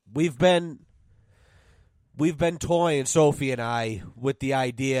we've been toying, Sophie and I, with the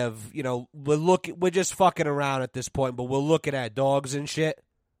idea of, we're just fucking around at this point, but we're looking at dogs and shit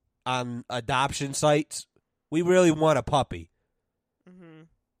on adoption sites. We really want a puppy.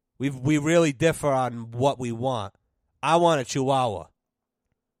 Mm-hmm. We really differ on what we want. I want a Chihuahua.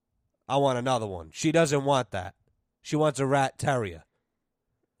 I want another one. She doesn't want that. She wants a rat terrier.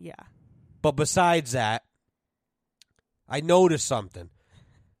 Yeah. But besides that, I noticed something.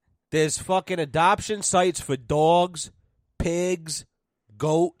 There's fucking adoption sites for dogs, pigs,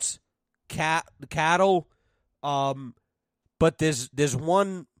 goats, cattle. But there's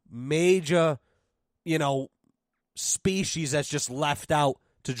one major, species that's just left out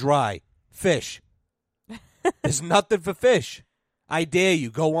to dry. Fish. There's nothing for fish. I dare you.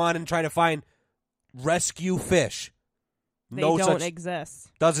 Go on and try to find rescue fish. They don't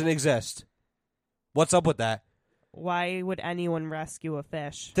exist. Doesn't exist. What's up with that? Why would anyone rescue a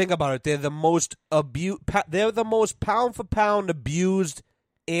fish? Think about it. They're the most pound for pound abused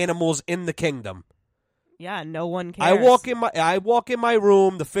animals in the kingdom. Yeah, no one cares. I walk in my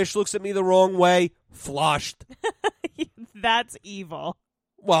room. The fish looks at me the wrong way. Flushed. That's evil.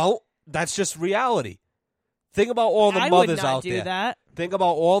 Well, that's just reality. Think about all the mothers out there. I would not do that. Think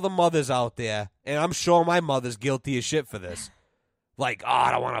about all the mothers out there, and I'm sure my mother's guilty as shit for this. Like, I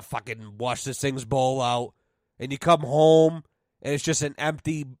don't want to fucking wash this thing's bowl out. And you come home, and it's just an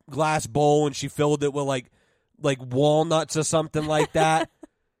empty glass bowl, and she filled it with, like walnuts or something like that.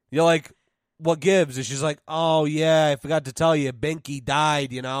 You're like, what gives? And she's like, oh, yeah, I forgot to tell you, Binky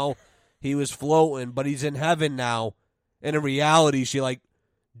died, He was floating, but he's in heaven now. And in reality, she,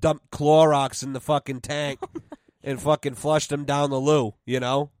 dumped Clorox in the fucking tank and fucking flushed him down the loo,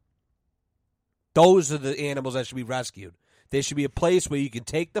 Those are the animals that should be rescued. There should be a place where you can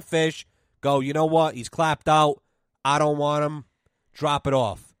take the fish, go, you know what, he's clapped out, I don't want him, drop it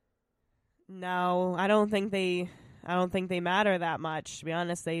off. No, I don't think they matter that much. To be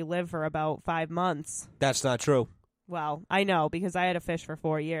honest, they live for about 5 months. That's not true. Well, I know, because I had a fish for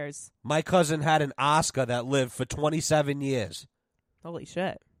 4 years. My cousin had an Oscar that lived for 27 years. Holy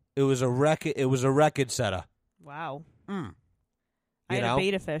shit. It was a record setter. Wow. I had a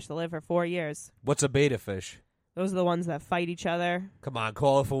beta fish that lived for 4 years. What's a beta fish? Those are the ones that fight each other. Come on,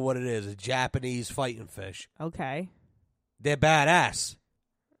 call it for what it is. A Japanese fighting fish. Okay. They're badass.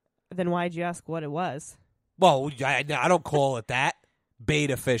 Then why'd you ask what it was? Well, I don't call it that.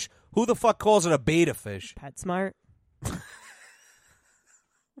 Beta fish. Who the fuck calls it a beta fish? PetSmart.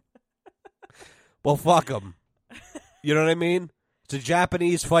 Well, fuck them. You know what I mean? It's a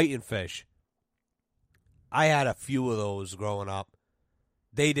Japanese fighting fish. I had a few of those growing up.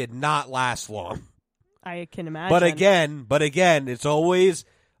 They did not last long. I can imagine. But again, it's always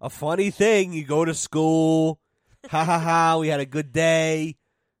a funny thing. You go to school, ha ha ha, we had a good day,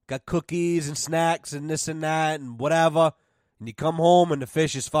 got cookies and snacks and this and that and whatever, and you come home and the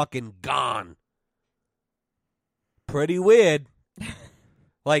fish is fucking gone. Pretty weird.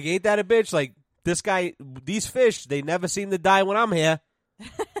 Like, ain't that a bitch? Like, these fish, they never seem to die when I'm here.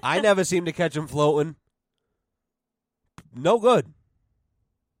 I never seem to catch them floating. No good.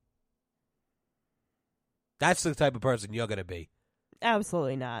 That's the type of person you're going to be.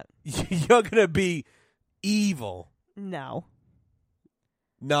 Absolutely not. You're going to be evil. No.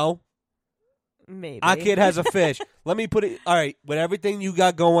 No? Maybe. Our kid has a fish. Let me put it, all right, with everything you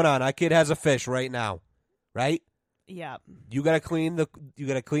got going on, our kid has a fish right now, right? Yeah. You got to clean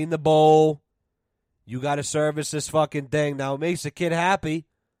the bowl. You got to service this fucking thing. Now, it makes the kid happy.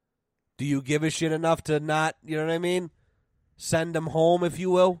 Do you give a shit enough to not, you know what I mean? Send him home, if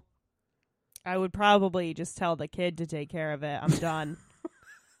you will? I would probably just tell the kid to take care of it. I'm done.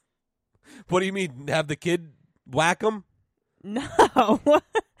 What do you mean? Have the kid whack him? No.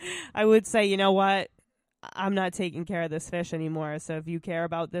 I would say, you know what? I'm not taking care of this fish anymore. So if you care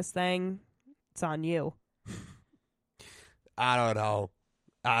about this thing, it's on you. I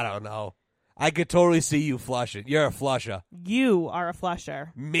don't know. I could totally see you flushing. You're a flusher. You are a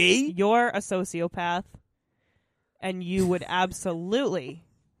flusher. Me? You're a sociopath. And you would absolutely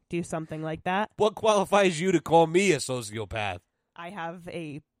do something like that. What qualifies you to call me a sociopath? I have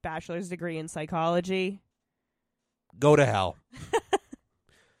a bachelor's degree in psychology. Go to hell.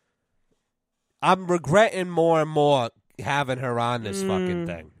 I'm regretting more and more having her on this fucking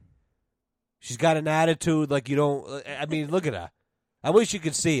thing. She's got an attitude like you don't... I mean, look at her. I wish you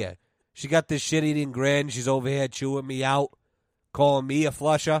could see her. She got this shit-eating grin. She's over here chewing me out, calling me a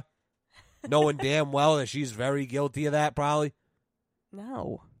flusher, knowing damn well that she's very guilty of that, probably.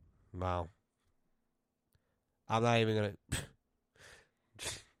 No. Wow. I'm not even going to...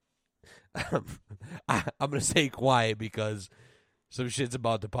 I'm going to stay quiet because some shit's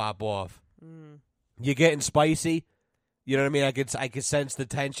about to pop off. You're getting spicy. You know what I mean? I could sense the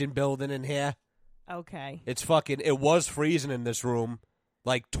tension building in here. Okay. It was freezing in this room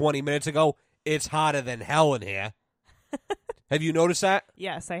like 20 minutes ago. It's hotter than hell in here. Have you noticed that?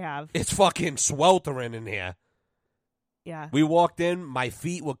 Yes, I have. It's fucking sweltering in here. Yeah. We walked in, my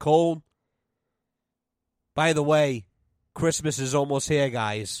feet were cold. By the way, Christmas is almost here,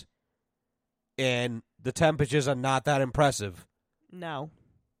 guys. And the temperatures are not that impressive. No.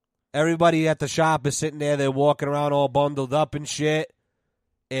 Everybody at the shop is sitting there. They're walking around all bundled up and shit.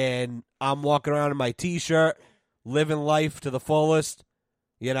 And I'm walking around in my T-shirt, living life to the fullest.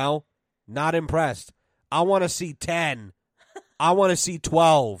 You know? Not impressed. I want to see 10. I want to see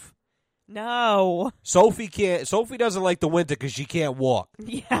 12. No. Sophie doesn't like the winter because she can't walk.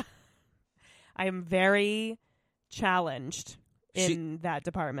 Yeah. I am very challenged in that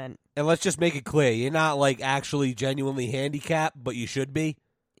department. And let's just make it clear. You're not like actually genuinely handicapped, but you should be.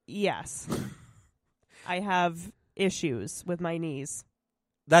 Yes. I have issues with my knees.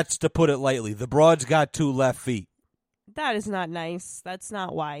 That's to put it lightly. The broad's got 2 left feet. That is not nice. That's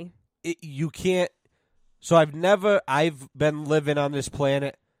not why. You can't. So I've been living on this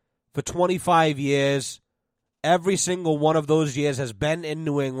planet for 25 years. Every single one of those years has been in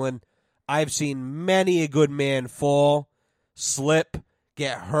New England. I've seen many a good man fall, slip,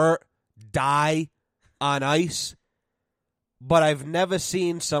 get hurt, die on ice. But I've never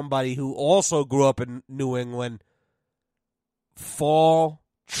seen somebody who also grew up in New England fall,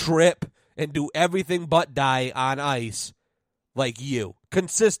 trip, and do everything but die on ice like you.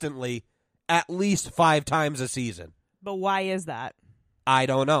 Consistently, at least 5 times a season. But why is that? I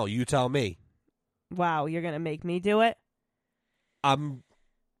don't know. You tell me. Wow, you're going to make me do it?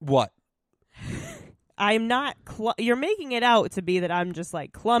 What? I'm not... You're making it out to be that I'm just,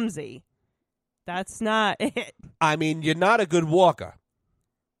 like, clumsy. That's not it. I mean, you're not a good walker.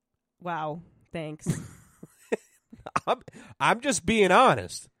 Wow, thanks. I'm just being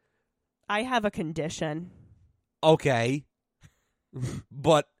honest. I have a condition. Okay.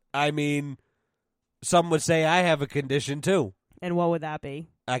 But, I mean, some would say I have a condition, too. And what would that be?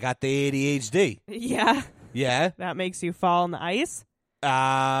 I got the ADHD. Yeah. Yeah. That makes you fall on the ice?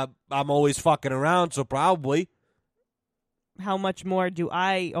 I'm always fucking around, so probably. How much more do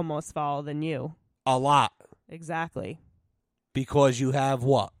I almost fall than you? A lot. Exactly. Because you have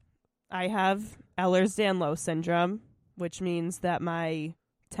what? I have Ehlers-Danlos syndrome, which means that my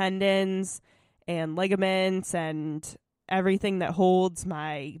tendons and ligaments and everything that holds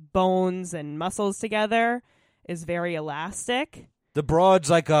my bones and muscles together is very elastic. The broad's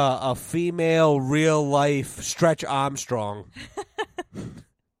like a female real life Stretch Armstrong.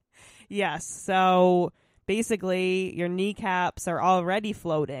 Yes. So basically, your kneecaps are already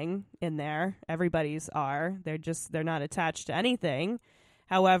floating in there. Everybody's are. They're not attached to anything.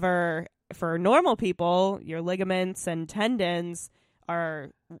 However, for normal people, your ligaments and tendons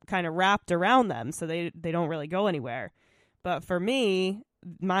are kind of wrapped around them, so they don't really go anywhere. But for me,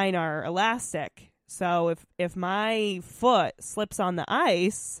 mine are elastic. So if my foot slips on the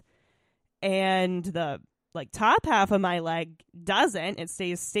ice and the top half of my leg doesn't, it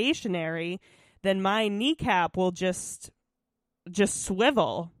stays stationary, then my kneecap will just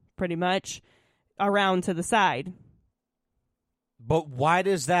swivel pretty much around to the side. But why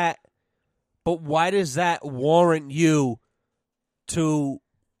does that warrant you to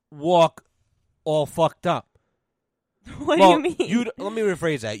walk all fucked up? What do you mean? Let me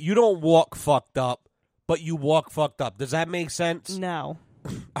rephrase that. You don't walk fucked up, but you walk fucked up. Does that make sense? No.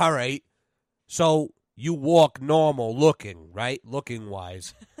 All right. So you walk normal looking, right? Looking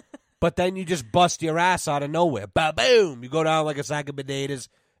wise. But then you just bust your ass out of nowhere. Ba-boom! You go down like a sack of potatoes,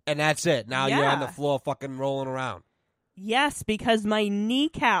 and that's it. Now you're on the floor fucking rolling around. Yes, because my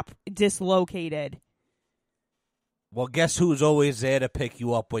kneecap dislocated. Well, guess who's always there to pick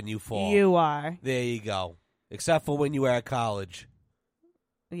you up when you fall? You are. There you go. Except for when you were at college.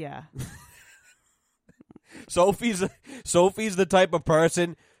 Yeah. Sophie's the type of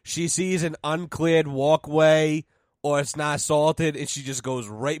person, she sees an uncleared walkway or it's not salted and she just goes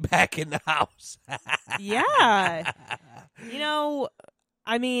right back in the house. Yeah. I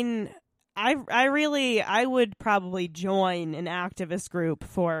mean, I would probably join an activist group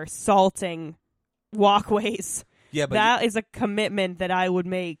for salting walkways. Yeah, but that is a commitment that I would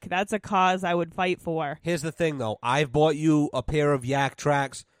make. That's a cause I would fight for. Here's the thing, though. I've bought you a pair of yak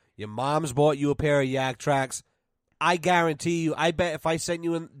tracks. Your mom's bought you a pair of yak tracks. I guarantee you, I bet if I sent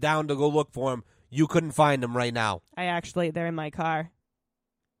you down to go look for them, you couldn't find them right now. They're in my car.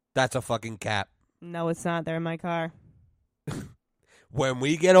 That's a fucking cap. No, it's not. They're in my car. When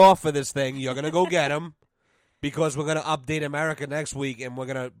we get off of this thing, you're going to go get them because we're going to update America next week, and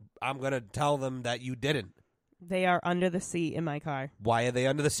I'm going to tell them that you didn't. They are under the seat in my car. Why are they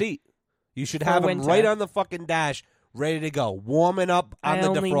under the seat? You should For have winter. them right on the fucking dash, ready to go, warming up on the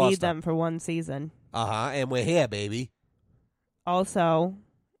defroster. I only need them for one season. Uh-huh, and we're here, baby. Also,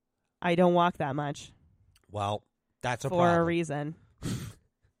 I don't walk that much. Well, that's a for problem. a reason.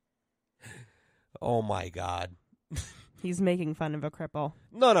 Oh, my God. He's making fun of a cripple.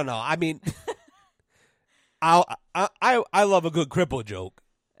 No. I mean, I love a good cripple joke.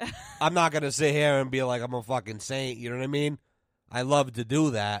 I'm not going to sit here and be like I'm a fucking saint, you know what I mean? I love to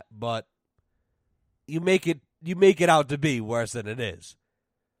do that, but you make it out to be worse than it is.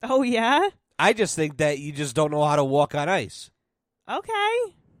 Oh, yeah? I just think that you just don't know how to walk on ice.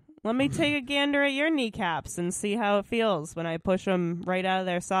 Okay. Let me take a gander at your kneecaps and see how it feels when I push them right out of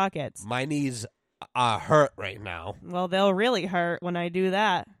their sockets. My knees are hurt right now. Well, they'll really hurt when I do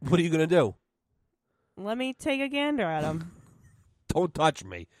that. What are you going to do? Let me take a gander at them. Don't touch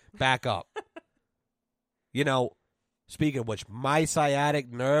me. Back up. Speaking of which, my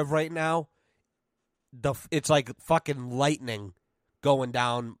sciatic nerve right now, it's like fucking lightning going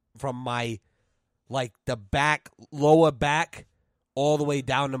down from my, the lower back, all the way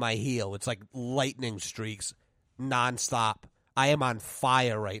down to my heel. It's like lightning streaks nonstop. I am on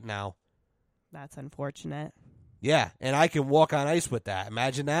fire right now. That's unfortunate. Yeah, and I can walk on ice with that.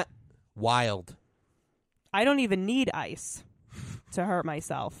 Imagine that. Wild. I don't even need ice to hurt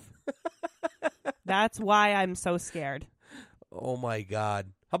myself. That's why I'm so scared. Oh, my God.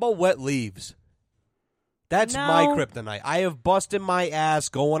 How about wet leaves? That's No. my kryptonite. I have busted my ass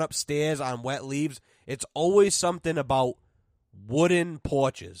going upstairs on wet leaves. It's always something about wooden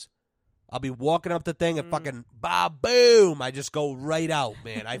porches. I'll be walking up the thing and fucking boom. I just go right out,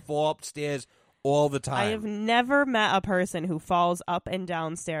 man. I fall upstairs all the time. I have never met a person who falls up and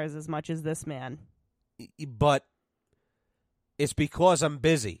down stairs as much as this man. But it's because I'm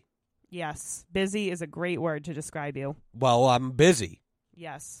busy. Yes. Busy is a great word to describe you. Well, I'm busy.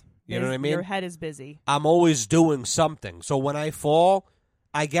 Yes. You know what I mean? Your head is busy. I'm always doing something. So when I fall,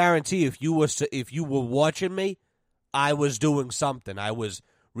 I guarantee if you were watching me, I was doing something. I was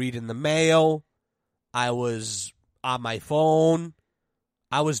reading the mail. I was on my phone.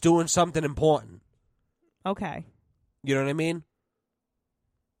 I was doing something important. Okay. You know what I mean?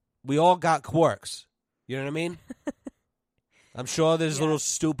 We all got quirks. You know what I mean? I'm sure there's little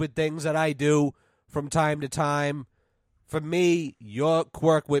stupid things that I do from time to time. For me, your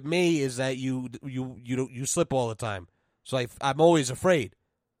quirk with me is that you slip all the time. So I'm always afraid.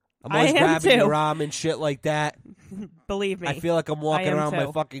 I'm always I am grabbing too. your arm and shit like that. Believe me. I feel like I'm walking am around my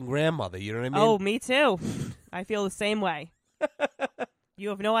too. fucking grandmother. You know what I mean? Oh, me too. I feel the same way. You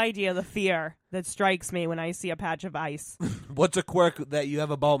have no idea the fear that strikes me when I see a patch of ice. What's a quirk that you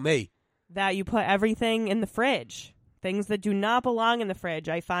have about me? That you put everything in the fridge. Things that do not belong in the fridge,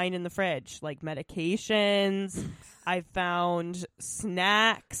 I find in the fridge, like medications. I found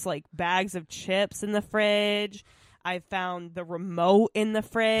snacks, like bags of chips in the fridge. I found the remote in the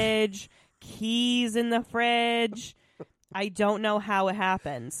fridge, keys in the fridge. I don't know how it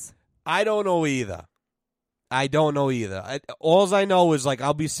happens. I don't know either. All I know is, like,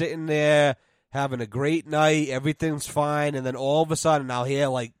 I'll be sitting there having a great night, everything's fine, and then all of a sudden I'll hear,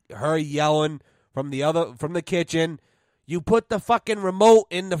 like, her yelling from the kitchen, "You put the fucking remote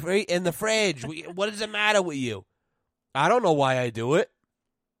in the fridge. What does it matter with you?" I don't know why I do it.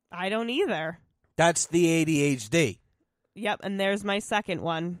 I don't either. That's the ADHD. Yep, and there's my second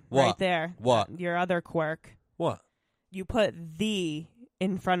one What? right there. What? Your other quirk. What? You put "the"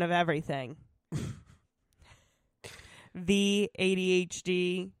 in front of everything. The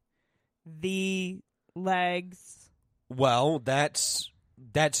ADHD, the legs, Well, that's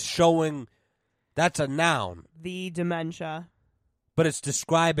showing that's a noun, the dementia. but it's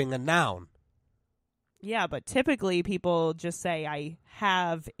describing a noun. Yeah, but typically people just say I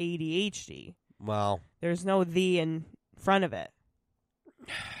have ADHD. Well, There's no "the" in front of it.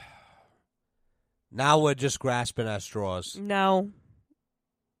 now we're just grasping at straws. No.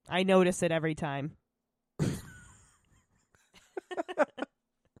 I notice it every time.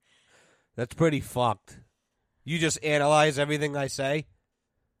 That's pretty fucked. You just analyze everything I say?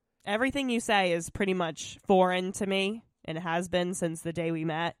 Everything you say is pretty much foreign to me, and it has been since the day we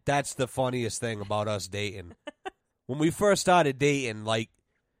met. That's the funniest thing about us dating. When we first started dating, like,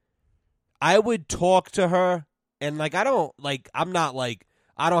 I would talk to her, and, like, I don't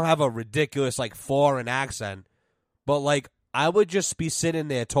have a ridiculous, like, foreign accent, but, like, I would just be sitting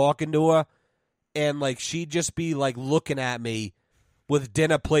there talking to her, and, like, she'd just be, like, looking at me with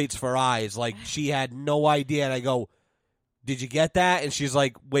dinner plates for eyes, like she had no idea, and I go, "Did you get that?" And she's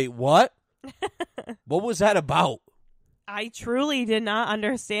like, "Wait, what? What was that about?" I truly did not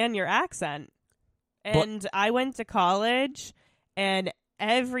understand your accent. And I went to college, and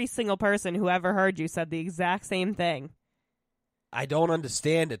every single person who ever heard you said the exact same thing. I don't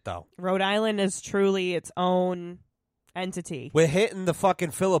understand it, though. Rhode Island is truly its own entity. We're hitting the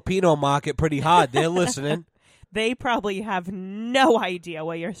fucking Filipino market pretty hard. They're listening. They probably have no idea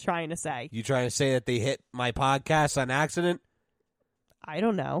what you're trying to say. You trying to say that they hit my podcast on accident? I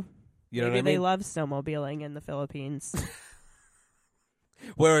don't know. You know Maybe what I mean? they love snowmobiling in the Philippines.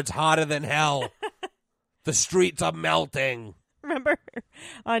 Where it's hotter than hell. The streets are melting. Remember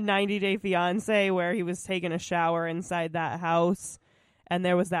on 90 Day Fiancé where he was taking a shower inside that house and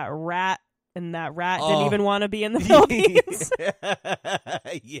there was that rat, and that rat didn't even want to be in the Philippines?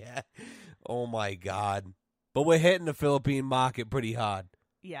 Yeah. Oh, my God. But we're hitting the Philippine market pretty hard.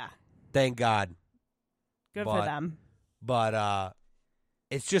 Yeah. Thank God. Good for them. But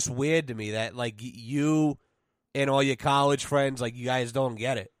it's just weird to me that, like, you and all your college friends, like, you guys don't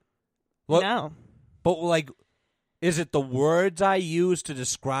get it. Look, No. but, like, is it the words I use to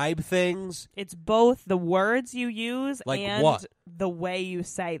describe things? It's both the words you use Like and what? the way you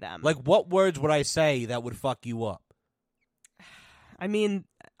say them. Like, what words would I say that would fuck you up? I mean,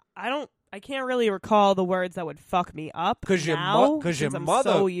 I can't really recall the words that would fuck me up Because your I'm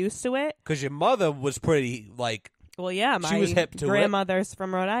mother, so used to it. because your mother was pretty, like, Well, yeah, my she was hip to it. grandmother's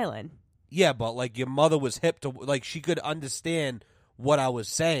from Rhode Island. Yeah, but, like, your mother was hip to, like, she could understand what I was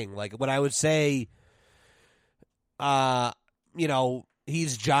saying. Like, when I would say, you know,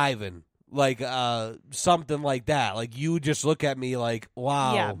 he's jiving, like, something like that. Like, you just look at me like,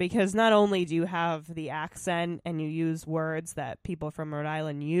 wow. Yeah, because not only do you have the accent and you use words that people from Rhode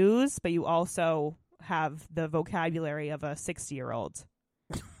Island use, but you also have the vocabulary of a 60-year-old.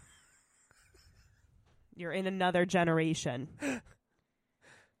 You're in another generation.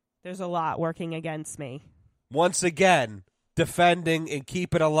 There's a lot working against me. Once again, defending and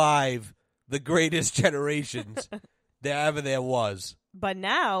keeping alive the greatest generations there was. But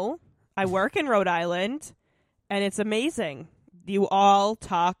now I work in Rhode Island, and it's amazing. You all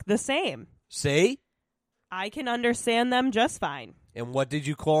talk the same. See? I can understand them just fine. And what did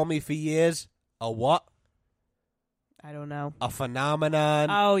you call me for years? A what? I don't know. A phenomenon?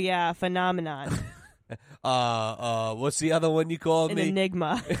 Oh, yeah, phenomenon. What's the other one you called An me?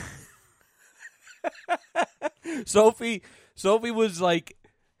 enigma. Sophie was like,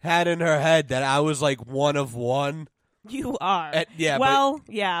 had in her head that I was like one of one. You are. Yeah.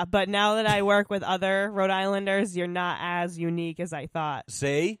 But now that I work with other Rhode Islanders, you're not as unique as I thought.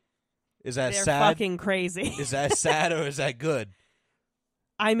 See? Is that They're sad? fucking crazy. Is that sad or is that good?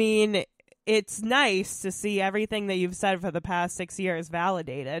 I mean, it's nice to see everything that you've said for the past 6 years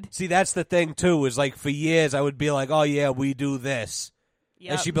validated. See, that's the thing, too, is like for years I would be like, oh, yeah, we do this.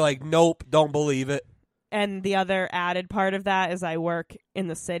 Yep. And she'd be like, nope, don't believe it. And the other added part of that is I work in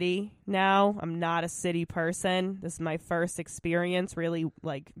the city now. I'm not a city person. This is my first experience really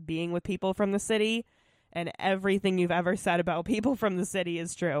like being with people from the city. And everything you've ever said about people from the city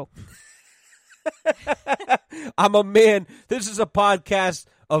is true. I'm a man. This is a podcast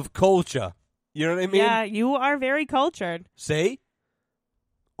of culture. You know what I mean? Yeah, you are very cultured. See?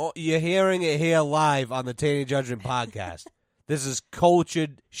 Oh, you're hearing it here live on the Tainted Judgement podcast. This is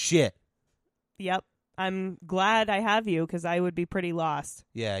cultured shit. Yep. I'm glad I have you because I would be pretty lost.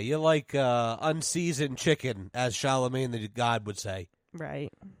 Yeah, you're like unseasoned chicken, as Charlemagne the God would say.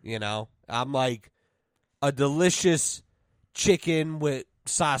 Right. You know? I'm like a delicious chicken with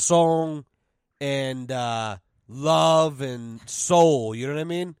sazon and love and soul. You know what I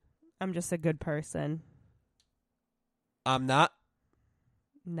mean? I'm just a good person. I'm not.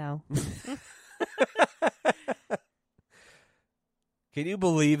 No. Can you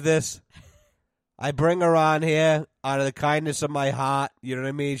believe this? I bring her on here out of the kindness of my heart. You know what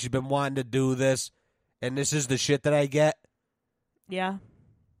I mean? She's been wanting to do this, and this is the shit that I get. Yeah.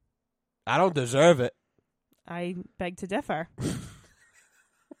 I don't deserve it. I beg to differ.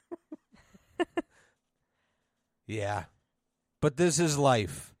 Yeah. But this is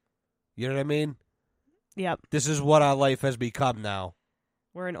life. You know what I mean? Yep. This is what our life has become now.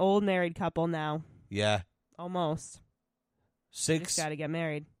 We're an old married couple now. Yeah. Almost. Just got to get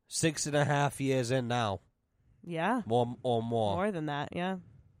married. 6.5 years in now. Yeah. More or more. More than that, yeah.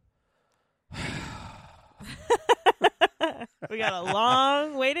 We got a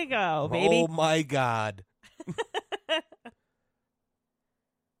long way to go, baby. Oh, my God.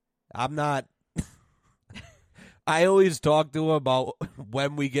 I'm not... I always talk to her about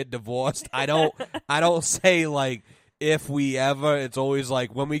when we get divorced. I don't say, like, if we ever. It's always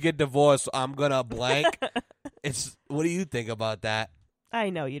like, when we get divorced, I'm going to blank. What do you think about that? I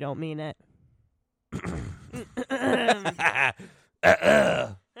know you don't mean it.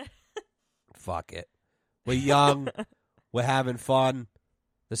 Fuck it. We're young. We're having fun.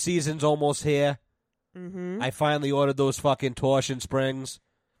 The season's almost here. Mm-hmm. I finally ordered those fucking torsion springs.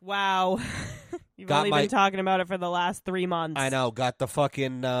 Wow. You've only been talking about it for the last 3 months. I know. Got the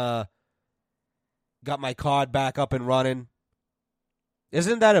fucking... got my card back up and running.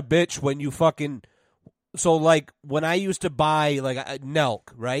 Isn't that a bitch when you fucking... So, like, when I used to buy, like, Nelk,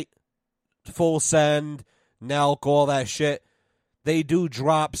 right? Full send, Nelk, all that shit. They do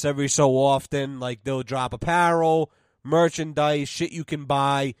drops every so often. Like, they'll drop apparel, merchandise, shit you can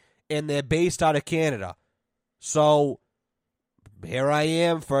buy, and they're based out of Canada. So, here I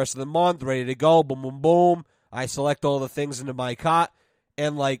am, first of the month, ready to go, boom, boom, boom. I select all the things into my cart,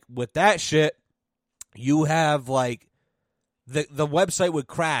 and, like, with that shit, you have, like, the website would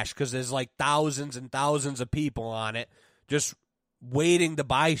crash because there's like thousands and thousands of people on it just waiting to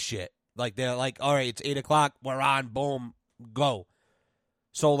buy shit. Like, they're like, all right, it's 8 o'clock, we're on, boom, go.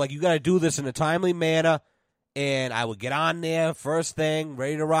 So, like, you got to do this in a timely manner, and I would get on there first thing,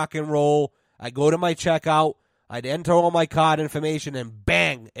 ready to rock and roll. I go to my checkout, I'd enter all my card information, and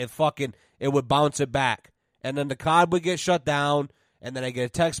bang, it would bounce it back. And then the card would get shut down, and then I get a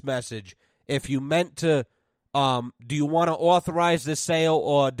text message. If you meant to... do you want to authorize this sale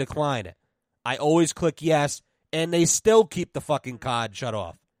or decline it? I always click yes, and they still keep the fucking card shut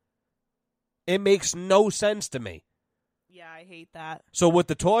off. It makes no sense to me. Yeah, I hate that. So with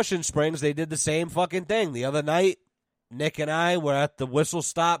the torsion springs, they did the same fucking thing. The other night, Nick and I were at the Whistle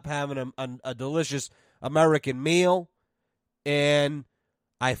Stop having a delicious American meal, and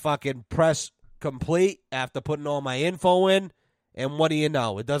I fucking press complete after putting all my info in, and what do you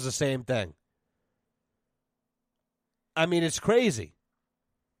know? It does the same thing. I mean, it's crazy.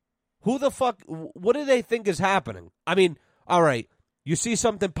 Who the fuck, what do they think is happening? I mean, all right, you see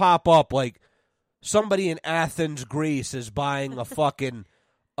something pop up, like somebody in Athens, Greece is buying a fucking,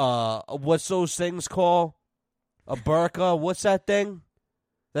 what's those things called? A burqa? What's that thing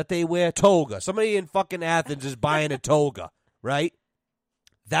that they wear? Toga. Somebody in fucking Athens is buying a toga, right?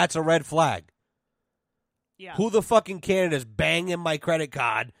 That's a red flag. Yeah. Who the fucking Canada's banging my credit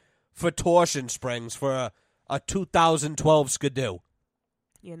card for torsion springs for a 2012 Skidoo?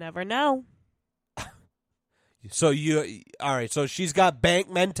 You never know. So all right, so she's got bank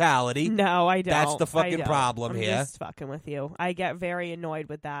mentality. No, I don't. That's the fucking problem here. I'm just fucking with you. I get very annoyed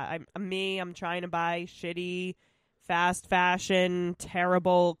with that. I'm trying to buy shitty, fast fashion,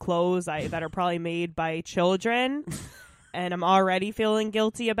 terrible clothes that are probably made by children. and I'm already feeling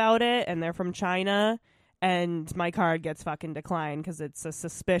guilty about it, and they're from China, and my card gets fucking declined because it's a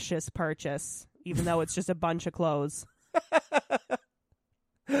suspicious purchase, even though it's just a bunch of clothes.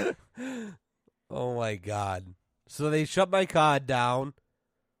 Oh, my God. So they shut my card down.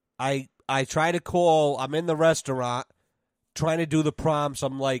 I try to call. I'm in the restaurant trying to do the prompts.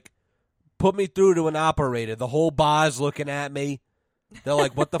 I'm like, put me through to an operator. The whole bar's looking at me. They're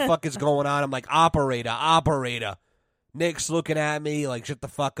like, what the fuck is going on? I'm like, operator. Nick's looking at me like, shut the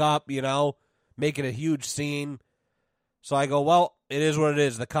fuck up, making a huge scene. So I go, well, it is what it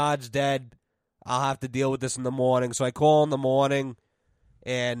is. The card's dead. I'll have to deal with this in the morning. So I call in the morning,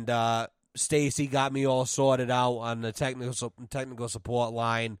 and Stacy got me all sorted out on the technical support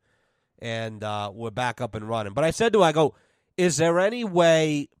line, and we're back up and running. But I said to her, I go, is there any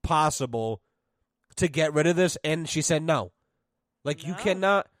way possible to get rid of this? And she said no. Like, you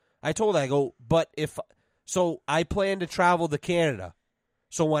cannot. I told her, I go, but so I plan to travel to Canada.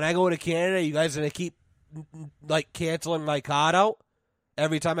 So when I go to Canada, you guys are going to keep, like, canceling my card out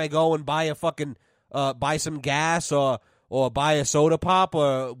every time I go and buy a fucking, buy some gas or buy a soda pop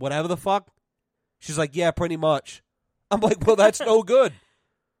or whatever the fuck? She's like, yeah, pretty much. I'm like, well, that's no good.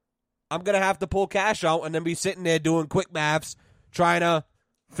 I'm going to have to pull cash out and then be sitting there doing quick maths trying to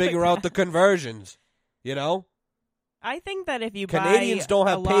figure out the conversions, I think that if you Canadians buy don't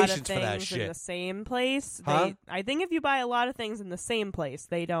have a lot patience of for that things shit. in the same place, Huh? I think if you buy a lot of things in the same place,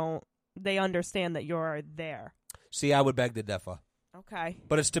 they understand that you're there. See, I would beg to differ. Okay.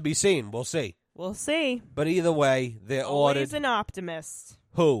 But it's to be seen. We'll see. We'll see. But either way, they're Always ordered. an optimist.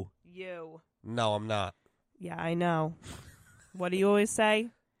 Who? You. No, I'm not. Yeah, I know. What do you always say?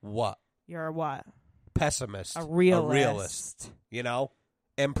 What? You're a what? Pessimist. A realist. A realist.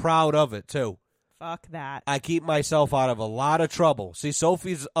 And proud of it, too. Fuck that. I keep myself out of a lot of trouble. See,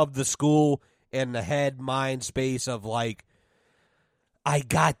 Sophie's of the school and the head mind space of like, I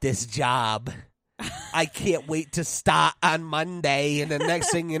got this job. I can't wait to start on Monday. And the next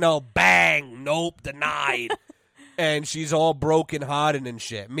thing you know, bang, nope, denied. And she's all broken hearted and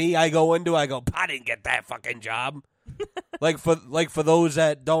shit. Me, I go, I didn't get that fucking job. like for those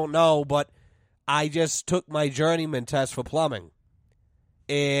that don't know, but I just took my journeyman test for plumbing.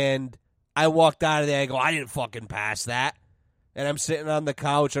 And I walked out of there, I go, I didn't fucking pass that. And I'm sitting on the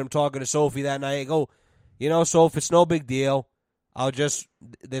couch, and I'm talking to Sophie that night. I go, Soph, it's no big deal.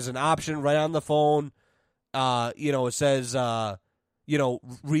 There's an option right on the phone. It says,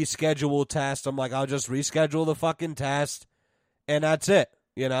 reschedule test. I'm like, I'll just reschedule the fucking test, and that's it.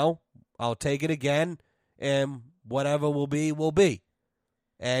 I'll take it again, and whatever will be, will be.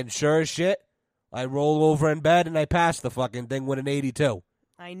 And sure as shit, I roll over in bed, and I passed the fucking thing with an 82.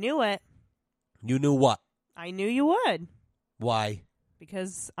 I knew it. You knew what? I knew you would. Why?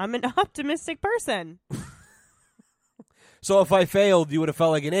 Because I'm an optimistic person. So if I failed, you would have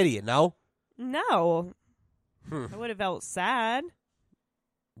felt like an idiot, no? No. I would have felt sad.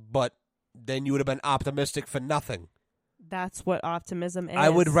 But then you would have been optimistic for nothing. That's what optimism is. I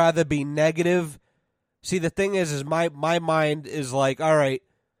would rather be negative. See, the thing is my mind is like, all right,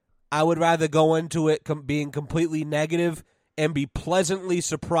 I would rather go into it being completely negative and be pleasantly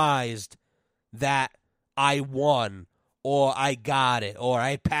surprised that I won or I got it or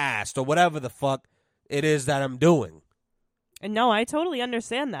I passed or whatever the fuck it is that I'm doing. And no, I totally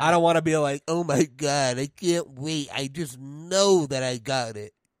understand that. I don't want to be like, oh my God, I can't wait. I just know that I got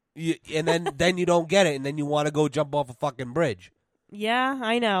it. And then you don't get it, and then you want to go jump off a fucking bridge. Yeah,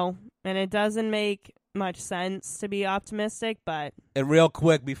 I know. And it doesn't make much sense to be optimistic, but... And real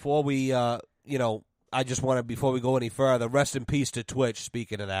quick, before we, I just want to, before we go any further, rest in peace to Twitch,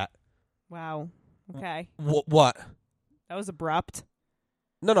 speaking of that. Wow. Okay. What? That was abrupt.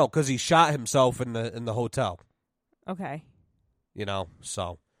 No, because he shot himself in the hotel. Okay.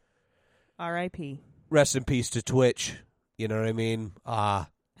 So. R.I.P. Rest in peace to Twitch. You know what I mean?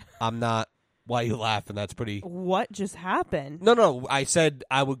 I'm not. Why are you laughing? That's pretty. What just happened? No. I said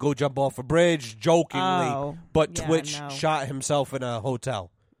I would go jump off a bridge jokingly, but yeah, Twitch no. shot himself in a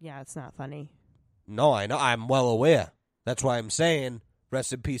hotel. Yeah, it's not funny. No, I know. I'm well aware. That's why I'm saying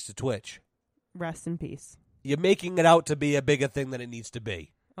rest in peace to Twitch. Rest in peace. You're making it out to be a bigger thing than it needs to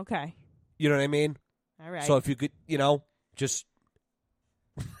be. Okay. You know what I mean? All right. So if you could, just.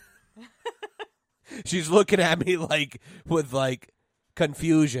 She's looking at me with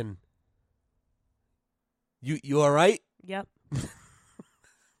confusion. You all right? Yep.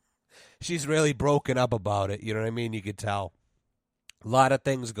 She's really broken up about it. You know what I mean? You could tell. A lot of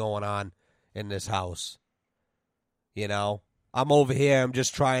things going on in this house. I'm over here. I'm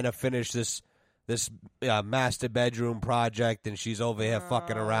just trying to finish this master bedroom project, and she's over here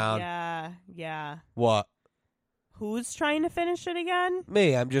fucking around. Yeah. What? Who's trying to finish it again?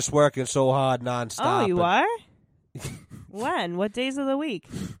 Me. I'm just working so hard nonstop. Oh, you are? When? What days of the week?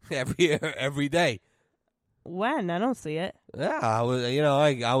 every day. When? I don't see it. Yeah, I was.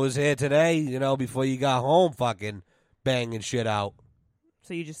 I was here today. Before you got home, fucking banging shit out.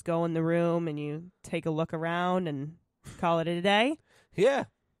 So you just go in the room and you take a look around and call it a day? Yeah.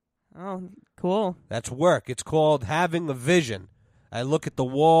 Oh, cool. That's work. It's called having a vision. I look at the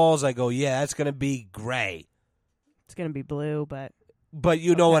walls. I go, yeah, that's gonna be gray. It's gonna be blue, but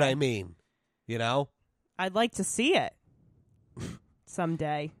you know what I mean. I'd like to see it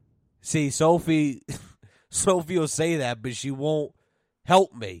someday. See, Sophie will say that, but she won't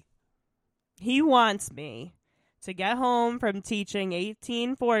help me. He wants me to get home from teaching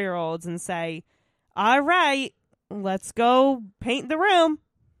 18 4-year-olds and say, all right, let's go paint the room.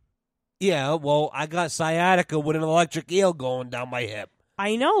 Yeah, well, I got sciatica with an electric eel going down my hip.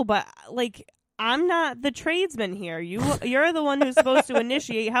 I know, but, I'm not the tradesman here. You're the one who's supposed to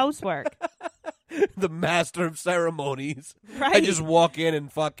initiate housework. The master of ceremonies. Right. I just walk in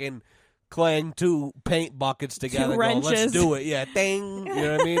and fucking clang 2 paint buckets together and go, let's do it. Yeah, ding. You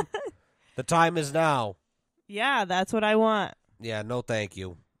know what I mean? The time is now. Yeah, that's what I want. Yeah, no thank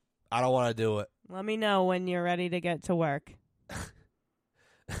you. I don't want to do it. Let me know when you're ready to get to work.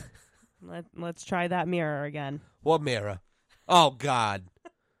 Let's try that mirror again. What mirror? Oh, God.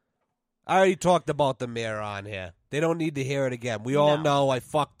 I already talked about the mirror on here. They don't need to hear it again. We all know I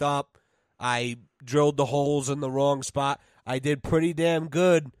fucked up. I drilled the holes in the wrong spot. I did pretty damn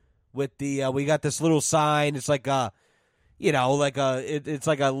good with the, we got this little sign. It's like a, it's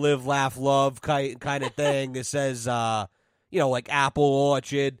like a live, laugh, love kind of thing. It says, like Apple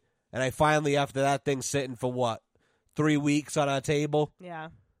Orchard. And I finally, after that thing sitting for 3 weeks on our table? Yeah.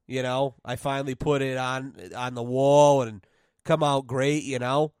 I finally put it on the wall and come out great,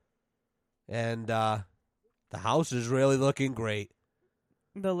 And the house is really looking great.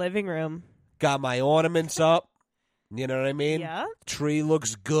 The living room. Got my ornaments up. You know what I mean? Yeah. Tree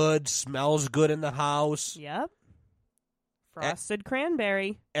looks good. Smells good in the house. Yep. Frosted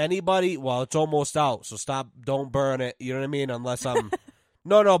cranberry. Anybody? Well, it's almost out, so stop. Don't burn it. You know what I mean? Unless I'm...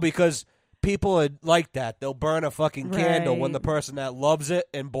 No, because people are like that. They'll burn a fucking candle when the person that loves it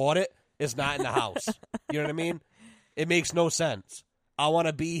and bought it is not in the house. You know what I mean? It makes no sense. I want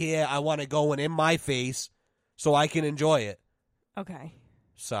to be here. I want to go in my face so I can enjoy it. Okay.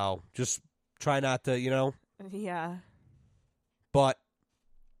 So just try not to, Yeah. But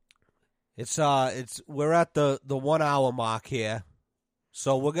we're at the 1 hour mark here.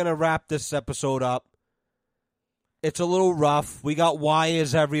 So we're going to wrap this episode up. It's a little rough. We got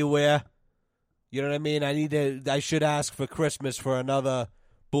wires everywhere. You know what I mean? I should ask for Christmas for another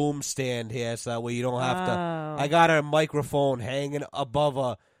boom stand here so that way you don't have to. I got a microphone hanging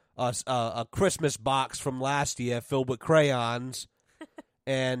above a Christmas box from last year filled with crayons.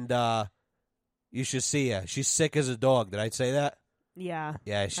 And you should see her. She's sick as a dog. Did I say that? Yeah.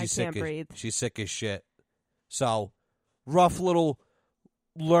 Yeah, she's sick. I can't breathe. She's sick as shit. So, rough little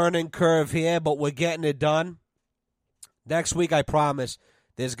learning curve here, but we're getting it done. Next week, I promise,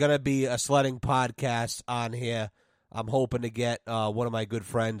 there's going to be a sledding podcast on here. I'm hoping to get one of my good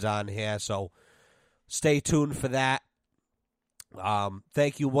friends on here, so stay tuned for that.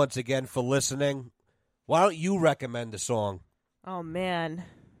 Thank you once again for listening. Why don't you recommend a song? Oh, man.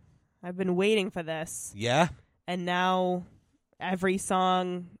 I've been waiting for this. Yeah? And now every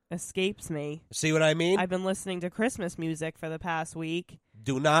song escapes me. See what I mean? I've been listening to Christmas music for the past week.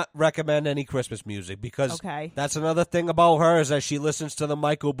 Do not recommend any Christmas music because Okay. That's another thing about her is that she listens to the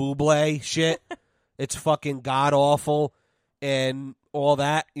Michael Bublé shit. It's fucking god-awful and all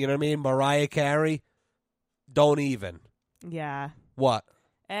that. You know what I mean? Mariah Carey. Don't even. Yeah. What?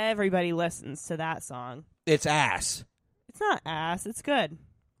 Everybody listens to that song. It's ass. It's not ass. It's good.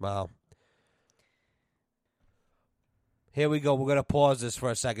 Well. Here we go. We're going to pause this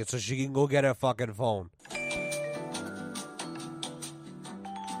for a second so she can go get her fucking phone.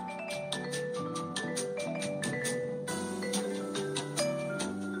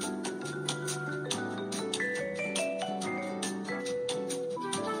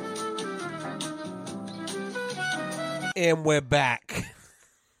 And we're back.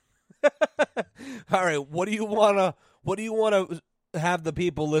 All right, what do you wanna have the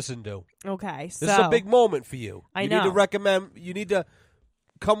people listen to? Okay, so This is a big moment for you. I you know. need to recommend. You need to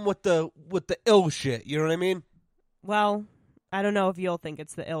come with the ill shit. You know what I mean? Well, I don't know if you'll think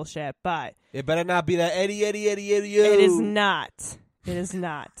it's the ill shit, but It better not be that Eddie. it is not. It is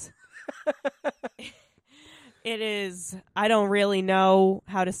not. It is. I don't really know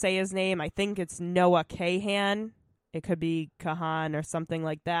how to say his name. I think it's Noah Kahan. It could be Kahan or something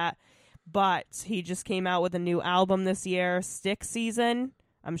like that. But he just came out with a new album this year, Stick Season.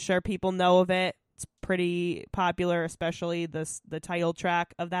 I'm sure people know of it. It's pretty popular, especially the title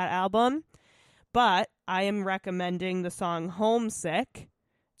track of that album. But I am recommending the song Homesick.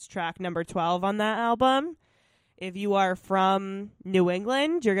 It's track number 12 on that album. If you are from New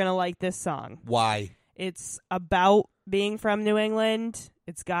England, you're going to like this song. Why? It's about being from New England.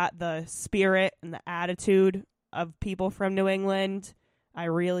 It's got the spirit and the attitude of people from New England. I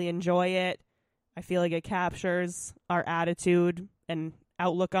really enjoy it. I feel like it captures our attitude and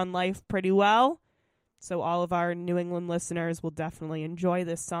outlook on life pretty well. So all of our New England listeners will definitely enjoy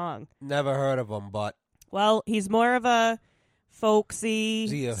this song. Never heard of him, but... Well, he's more of a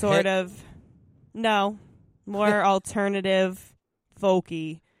folksy sort of... No, more alternative,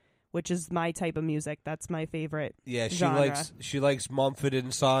 folky, which is my type of music. That's my favorite genre. She likes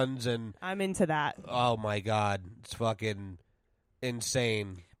Mumford & Sons, and... I'm into that. Oh, my God. It's fucking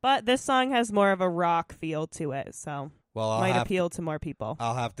insane. But this song has more of a rock feel to it, so might appeal to more people.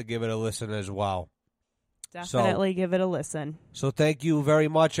 I'll have to give it a listen as well. Definitely give it a listen. So thank you very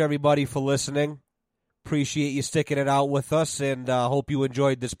much, everybody, for listening. Appreciate you sticking it out with us, and hope you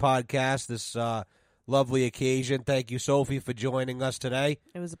enjoyed this podcast, this lovely occasion. Thank you, Sophie, for joining us today.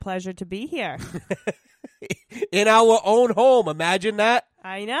 It was a pleasure to be here. In our own home. Imagine that.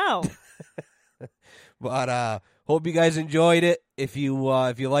 I know. But hope you guys enjoyed it. If you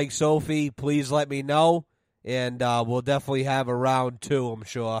like Sophie, please let me know, and we'll definitely have a round 2, I'm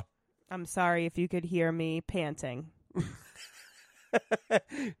sure. I'm sorry if you could hear me panting.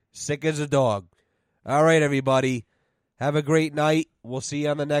 Sick as a dog. All right, everybody. Have a great night. We'll see you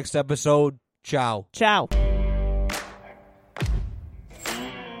on the next episode. Ciao. Ciao.